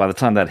podcast is gonna, by the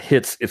time that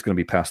hits, it's gonna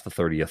be past the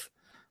 30th.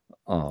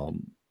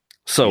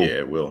 So yeah,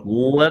 it will.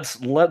 Let's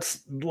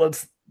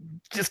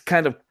just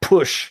kind of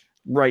push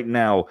right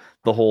now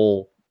the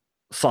whole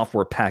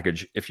software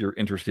package if you're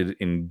interested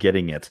in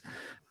getting it.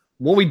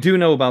 What we do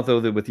know about, though,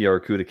 that with the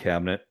Arcuda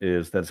cabinet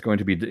is that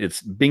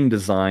it's being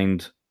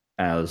designed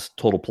as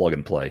total plug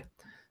and play.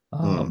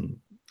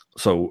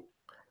 So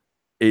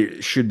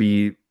it should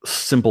be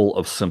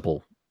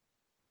simple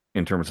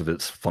in terms of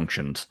its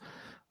functions.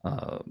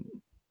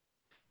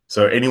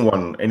 So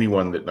anyone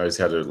that knows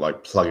how to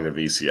plug in a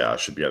VCR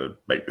should be able to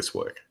make this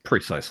work.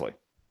 Precisely.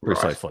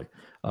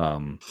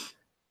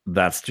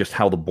 That's just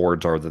how the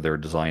boards are that they're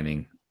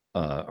designing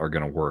are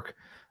going to work.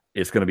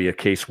 It's going to be a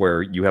case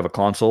where you have a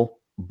console,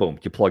 boom,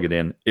 you plug it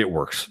in, it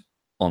works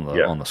on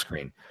the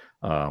screen.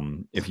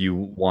 If you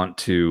want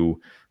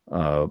to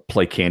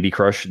play Candy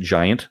Crush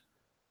Giant,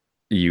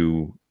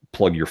 you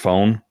plug your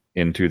phone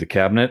into the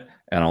cabinet,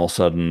 and all of a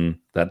sudden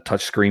that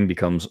touch screen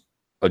becomes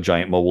a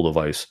giant mobile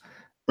device,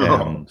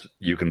 and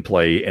you can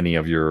play any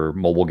of your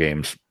mobile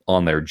games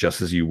on there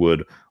just as you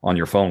would on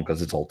your phone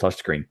because it's all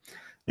touchscreen.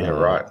 Yeah,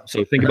 right.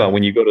 So think about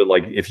when you go to,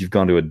 if you've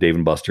gone to a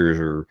Dave & Buster's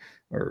or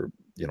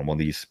one of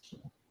these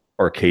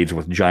arcades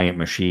with giant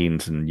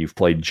machines and you've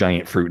played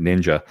Giant Fruit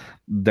Ninja,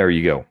 there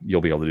you go.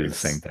 You'll be able to do the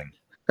same thing.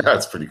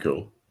 That's pretty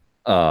cool.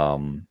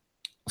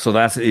 So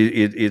that's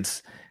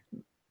it's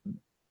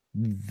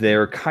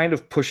they're kind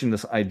of pushing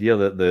this idea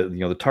that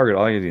the target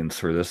audience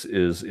for this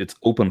is it's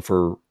open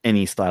for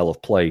any style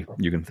of play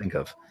you can think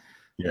of.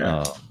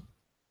 Yeah.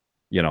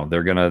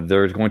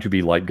 There's going to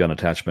be light gun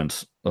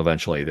attachments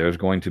eventually. There's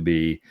going to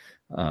be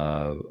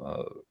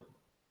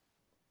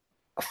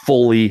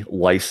fully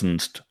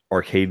licensed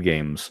arcade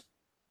games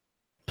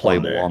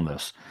playable on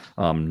this,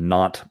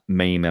 not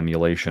MAME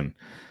emulation.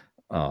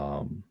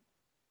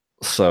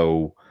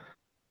 So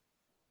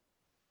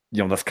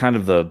that's kind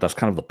of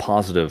the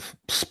positive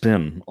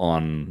spin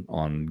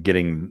on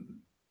getting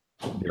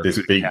this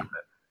big cabinet.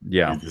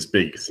 Yeah, this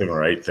big $7,000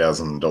 or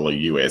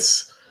 $8,000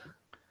 US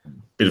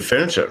bit of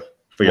furniture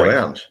for your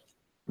lounge.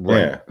 Right.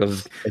 Yeah,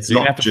 because it's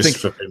not just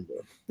for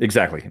pinball.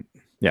 Exactly.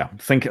 Yeah,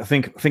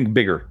 think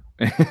bigger.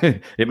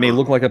 It may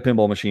look like a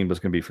pinball machine, but it's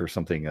going to be for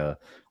something a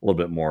little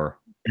bit more.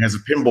 It has a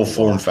pinball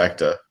form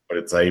factor, but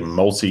it's a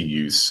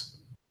multi-use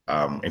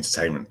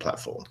entertainment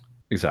platform.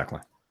 Exactly.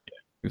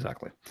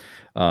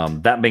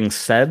 That being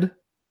said,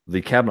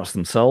 the cabinets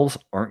themselves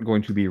aren't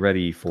going to be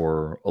ready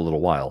for a little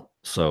while.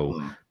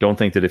 So don't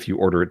think that if you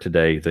order it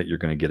today that you're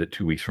going to get it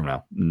 2 weeks from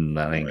now.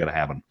 That ain't going to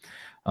happen.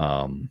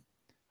 And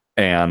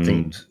I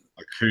think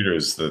Cuda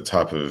is the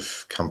type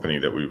of company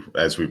that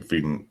we've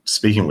been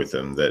speaking with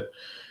them, that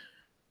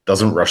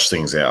doesn't rush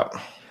things out.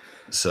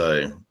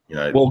 So,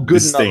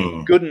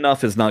 good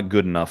enough is not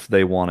good enough.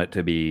 They want it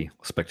to be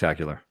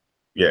spectacular.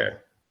 Yeah.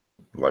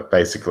 Like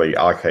basically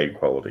arcade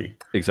quality.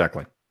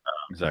 Exactly.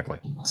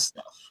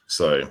 Stuff.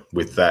 So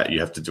with that, you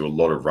have to do a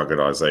lot of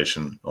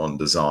ruggedization on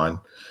design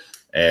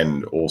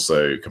and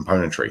also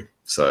componentry.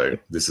 So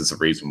this is the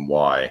reason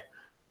why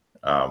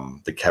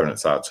the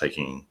cabinets are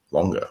taking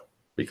longer,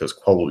 because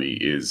quality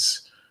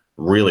is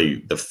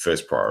really the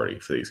first priority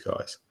for these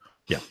guys.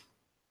 Yeah.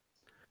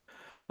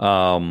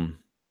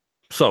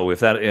 So if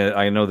that,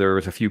 I know there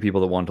was a few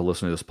people that wanted to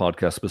listen to this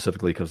podcast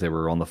specifically because they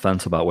were on the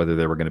fence about whether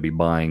they were going to be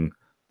buying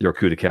the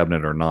Arcuda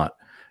cabinet or not.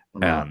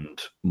 And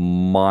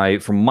my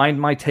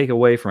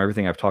takeaway from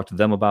everything I've talked to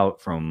them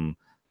about, from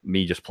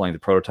me just playing the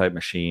prototype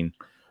machine,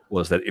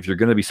 was that if you're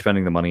going to be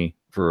spending the money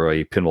for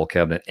a pinball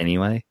cabinet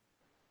anyway,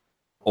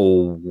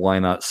 why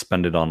not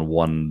spend it on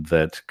one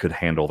that could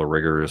handle the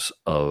rigors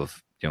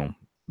of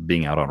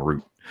being out on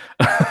route?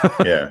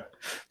 Yeah,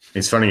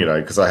 it's funny,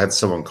 because I had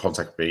someone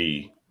contact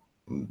me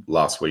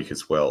last week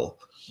as well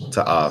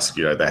to ask.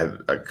 They had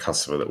a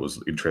customer that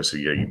was interested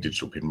in getting a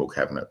digital pinball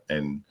cabinet,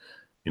 and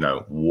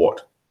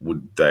what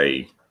would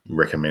they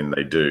recommend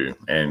they do?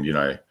 And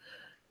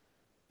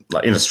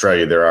like in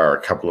Australia, there are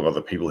a couple of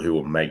other people who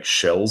will make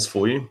shells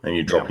for you, and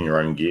you're dropping your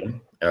own gear.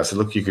 And I said,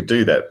 look, you could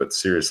do that, but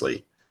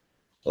seriously,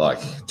 like,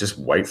 just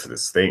wait for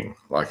this thing.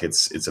 Like,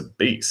 it's a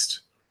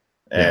beast,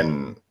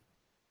 and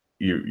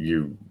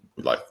you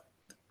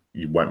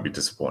won't be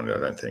disappointed, I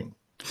don't think.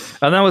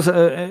 And that was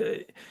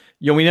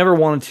we never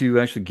wanted to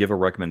actually give a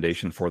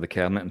recommendation for the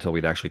cabinet until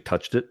we'd actually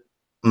touched it.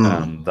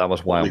 That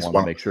was why I wanted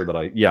to make sure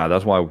that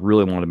that's why I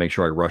really wanted to make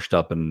sure I rushed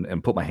up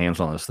and put my hands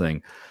on this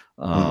thing.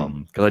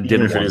 Because I didn't.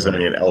 Even if it is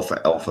only an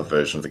alpha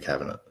version of the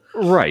cabinet,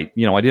 right?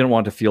 I didn't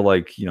want to feel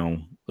like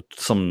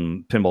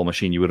some pinball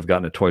machine you would have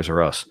gotten at Toys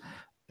R Us.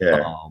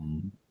 Yeah.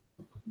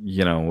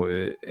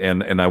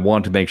 And I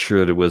wanted to make sure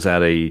that it was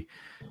at a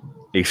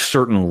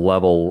certain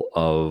level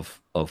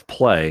of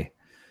play.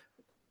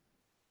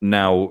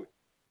 Now,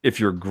 if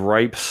your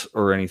gripes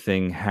or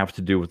anything have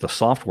to do with the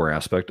software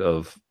aspect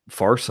of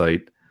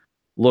Farsight,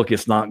 look,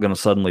 it's not going to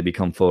suddenly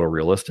become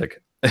photorealistic.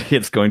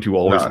 It's going to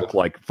always look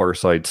like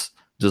Farsight's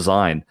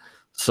design.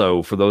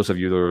 So for those of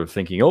you that are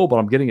thinking, but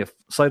I'm getting it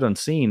sight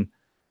unseen,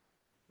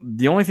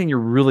 the only thing you're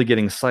really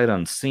getting sight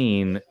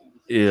unseen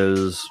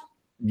is,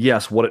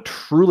 yes, what it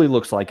truly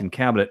looks like in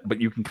cabinet, but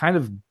you can kind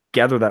of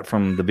gather that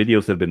from the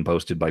videos that have been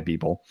posted by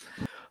people.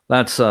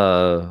 That's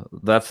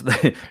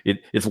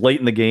it's late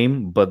in the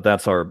game, but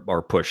that's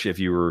our push. If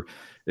you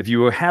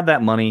had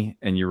that money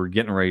and you were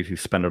getting ready to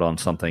spend it on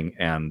something,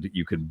 and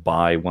you could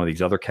buy one of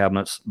these other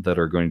cabinets that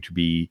are going to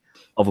be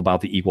of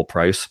about the equal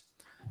price,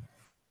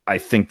 I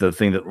think the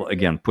thing that,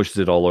 again, pushes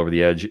it all over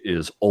the edge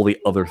is all the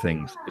other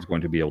things it's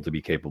going to be able to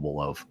be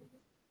capable of.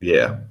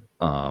 Yeah.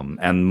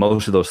 And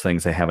most of those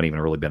things they haven't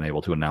even really been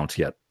able to announce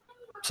yet.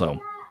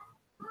 So,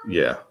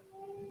 yeah,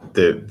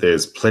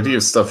 there's plenty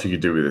of stuff you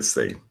could do with this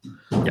thing.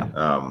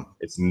 Yeah.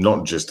 It's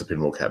not just a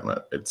pinball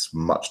cabinet. It's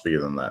much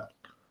bigger than that.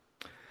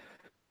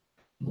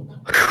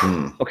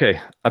 Okay,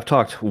 I've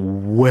talked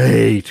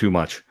way too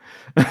much.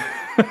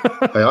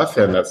 Hey, I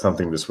found out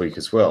something this week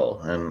as well,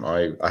 and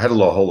I had a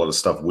whole lot of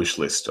stuff wish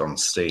list on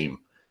Steam,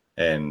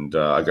 and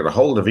I got a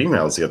whole lot of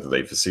emails the other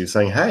day for Steve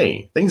saying,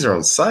 "Hey, things are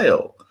on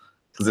sale,"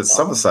 because it's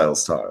summer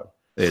sales time.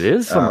 It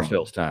is summer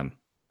sales time.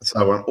 So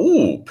I went,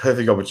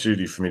 perfect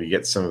opportunity for me to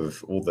get some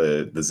of all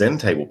the Zen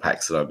table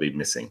packs that I've been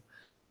missing.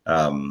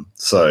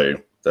 So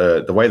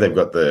the way they've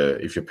got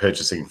if you're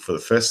purchasing for the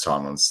first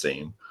time on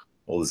Steam,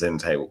 all the Zen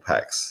table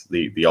packs,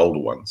 the older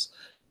ones,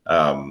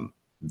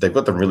 they've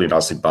got them really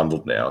nicely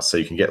bundled now, so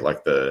you can get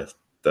like the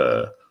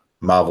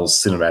Marvel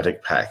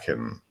Cinematic Pack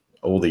and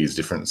all these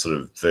different sort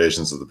of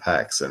versions of the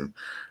packs. And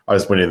I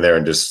just went in there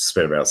and just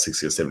spent about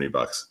 $60 or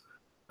 $70.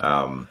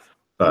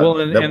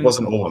 But that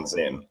wasn't all on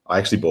Zen. I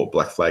actually bought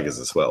Black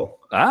Flaggers as well.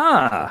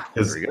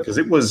 Because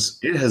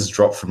it has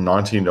dropped from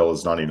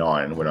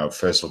 $19.99 when I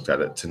first looked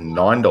at it to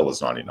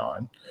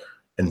 $9.99.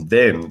 And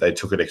then they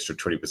took an extra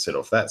 20%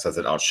 off that. So I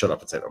said, "Oh, shut up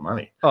and take my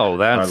money." Oh,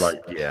 that's I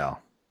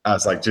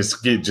was like,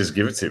 just give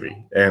it to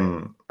me.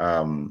 And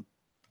I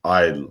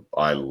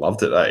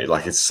loved it.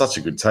 Like, it's such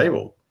a good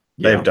table.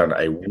 Yeah. They've done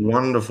a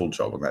wonderful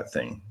job on that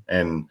thing.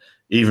 And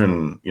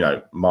even,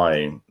 the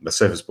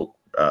Surface Book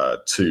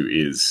 2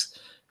 is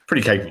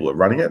pretty capable at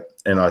running it.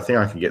 And I think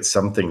I can get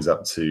some things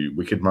up to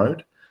Wicked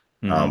mode.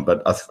 Mm-hmm.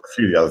 But a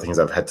few of the other things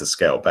I've had to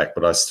scale back,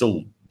 but I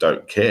still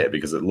don't care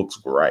because it looks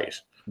great.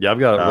 Yeah, I've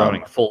got it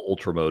running full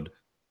ultra mode.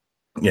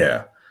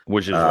 Yeah.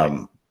 Which is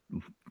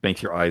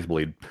makes your eyes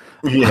bleed.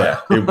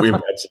 Yeah.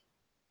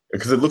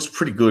 Because it looks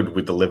pretty good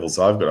with the levels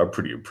I've got. I'm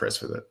pretty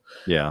impressed with it.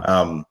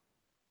 Yeah.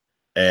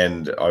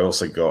 And I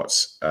also got,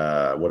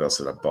 what else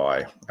did I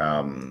buy?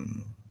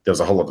 There was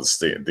a whole lot of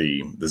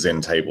the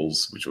Zen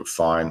tables, which were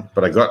fine.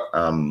 But I got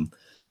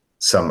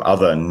some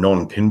other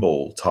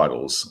non-pinball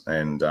titles.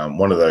 And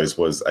one of those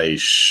was a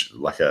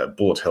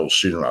bullet hell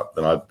shoot 'em up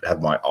that I've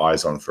had my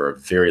eyes on for a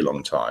very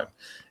long time,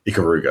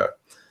 Ikaruga.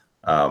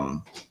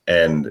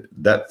 And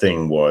that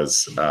thing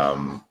was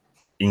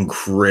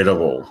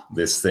incredible.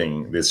 This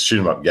shoot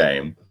 'em up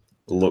game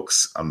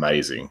looks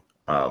amazing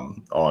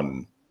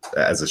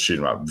as a shoot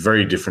 'em up.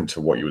 Very different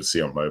to what you would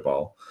see on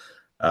mobile.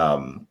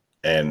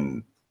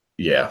 And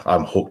yeah,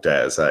 I'm hooked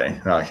I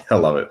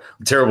love it.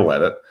 I'm terrible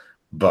at it,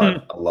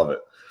 but I love it.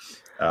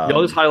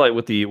 I'll just highlight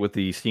with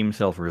the Steam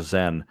sale for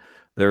Zen,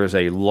 there is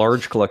a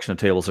large collection of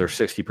tables that are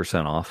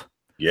 60% off.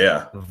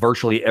 Yeah.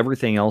 Virtually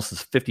everything else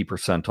is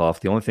 50% off.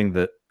 The only thing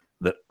that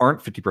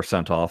aren't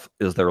 50% off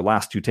is their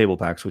last two table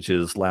packs, which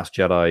is Last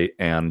Jedi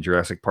and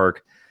Jurassic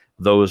Park.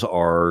 Those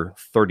are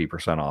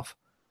 30% off.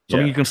 So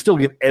I mean, you can still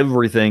get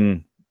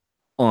everything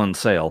on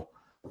sale.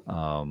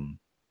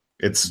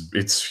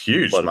 It's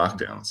huge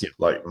markdowns,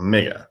 like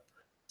mega.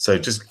 So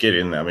just get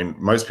in there. I mean,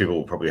 most people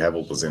will probably have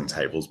all the Zen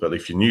tables, but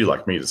if you're new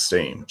like me to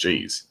Steam,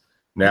 geez,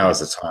 now is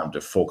the time to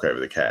fork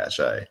over the cash,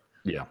 eh?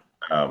 Yeah.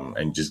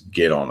 And just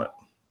get on it.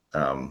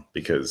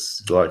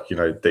 Because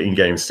the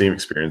in-game Steam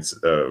experience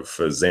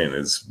for Zen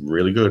is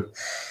really good.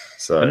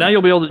 So and now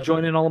you'll be able to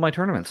join in all of my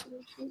tournaments.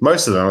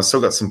 Most of them. I've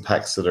still got some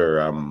packs that are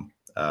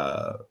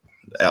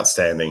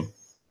outstanding.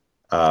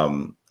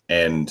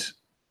 And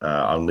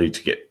I'll need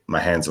to get my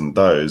hands on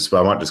those,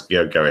 but I might just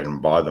go ahead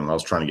and buy them. I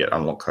was trying to get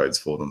unlock codes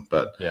for them,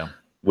 but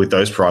with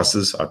those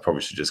prices, I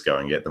probably should just go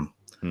and get them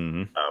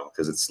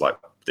because it's like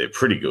they're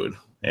pretty good,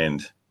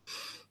 and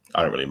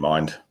I don't really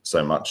mind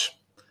so much.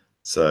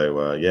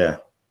 So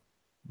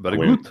very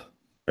good,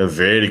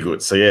 very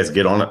good. So yes,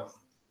 get on it.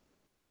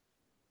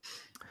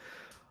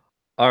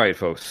 All right,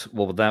 folks.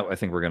 Well, with that, I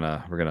think we're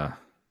gonna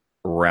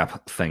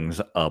wrap things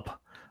up.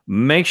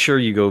 Make sure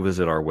you go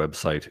visit our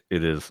website.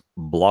 It is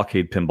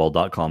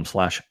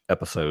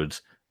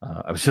blockadepinball.com/episodes.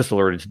 I was just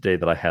alerted today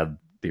that I had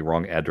the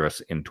wrong address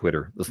in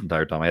Twitter this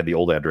entire time. I had the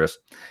old address,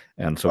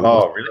 and so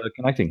really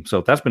connecting.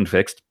 So that's been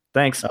fixed.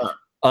 Thanks.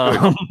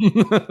 I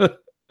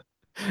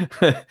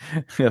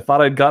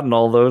thought I'd gotten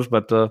all those,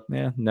 but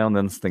now and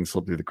then things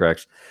slip through the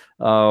cracks.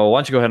 Why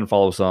don't you go ahead and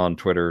follow us on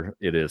Twitter?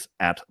 It is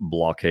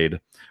 @Blockade,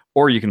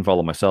 or you can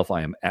follow myself.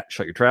 I am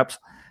 @ShutYourTraps,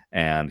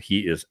 and he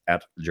is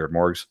 @Jared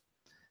Morgs.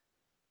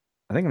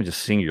 I think I'm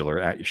just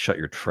singular @Shut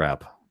Your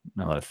Trap.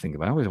 Now that I think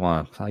about it,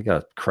 I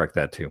gotta correct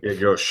that too. Yeah,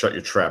 go Shut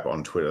Your Trap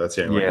on Twitter. That's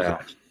the only way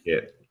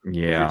you can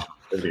Yeah.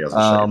 Everything else is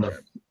Shut Your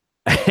Trap.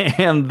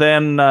 And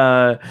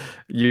then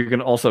you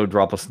can also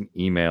drop us an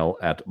email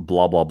at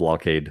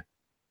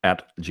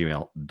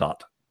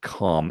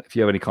blahblahblockade@gmail.com. If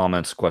you have any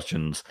comments,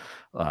 questions,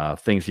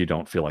 things you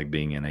don't feel like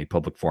being in a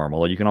public forum,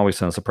 although you can always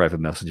send us a private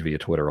message via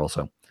Twitter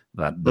also.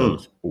 That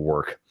does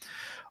work.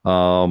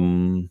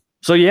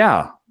 So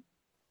yeah.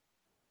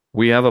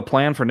 We have a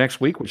plan for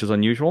next week, which is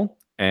unusual,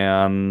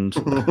 and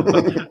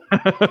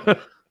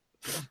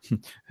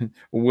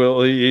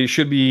it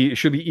should be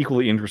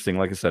equally interesting.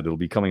 Like I said, it'll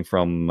be coming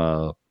from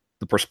the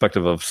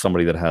perspective of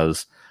somebody that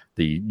has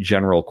the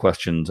general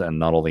questions and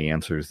not all the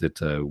answers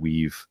that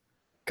we've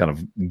kind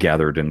of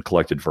gathered and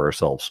collected for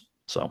ourselves.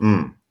 So,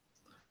 yeah,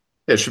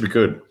 it should be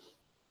good.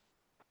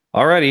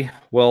 Alrighty.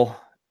 Well,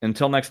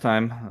 until next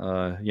time,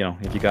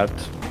 if you got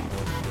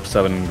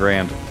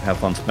 $7,000, have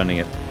fun spending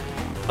it.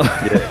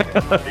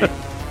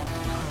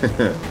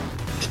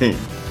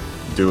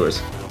 Do it.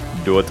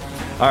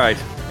 All right.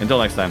 Until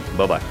next time.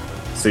 Bye-bye.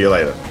 See you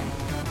later.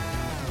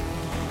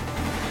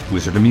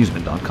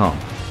 WizardAmusement.com,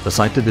 the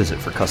site to visit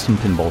for custom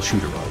pinball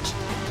shooter rods.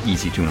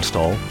 Easy to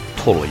install,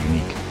 totally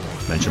unique.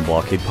 Mention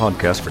Blockade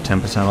Podcast for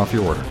 10% off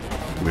your order.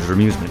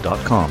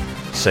 WizardAmusement.com,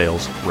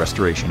 sales,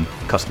 restoration,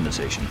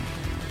 customization.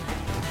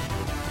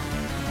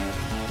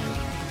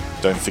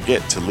 Don't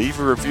forget to leave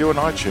a review on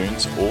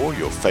iTunes or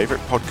your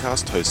favorite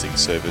podcast hosting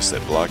service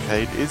that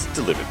Blockade is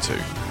delivered to.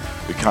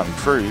 We can't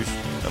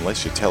improve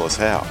unless you tell us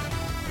how.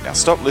 Now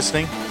stop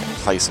listening and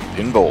play some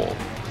pinball.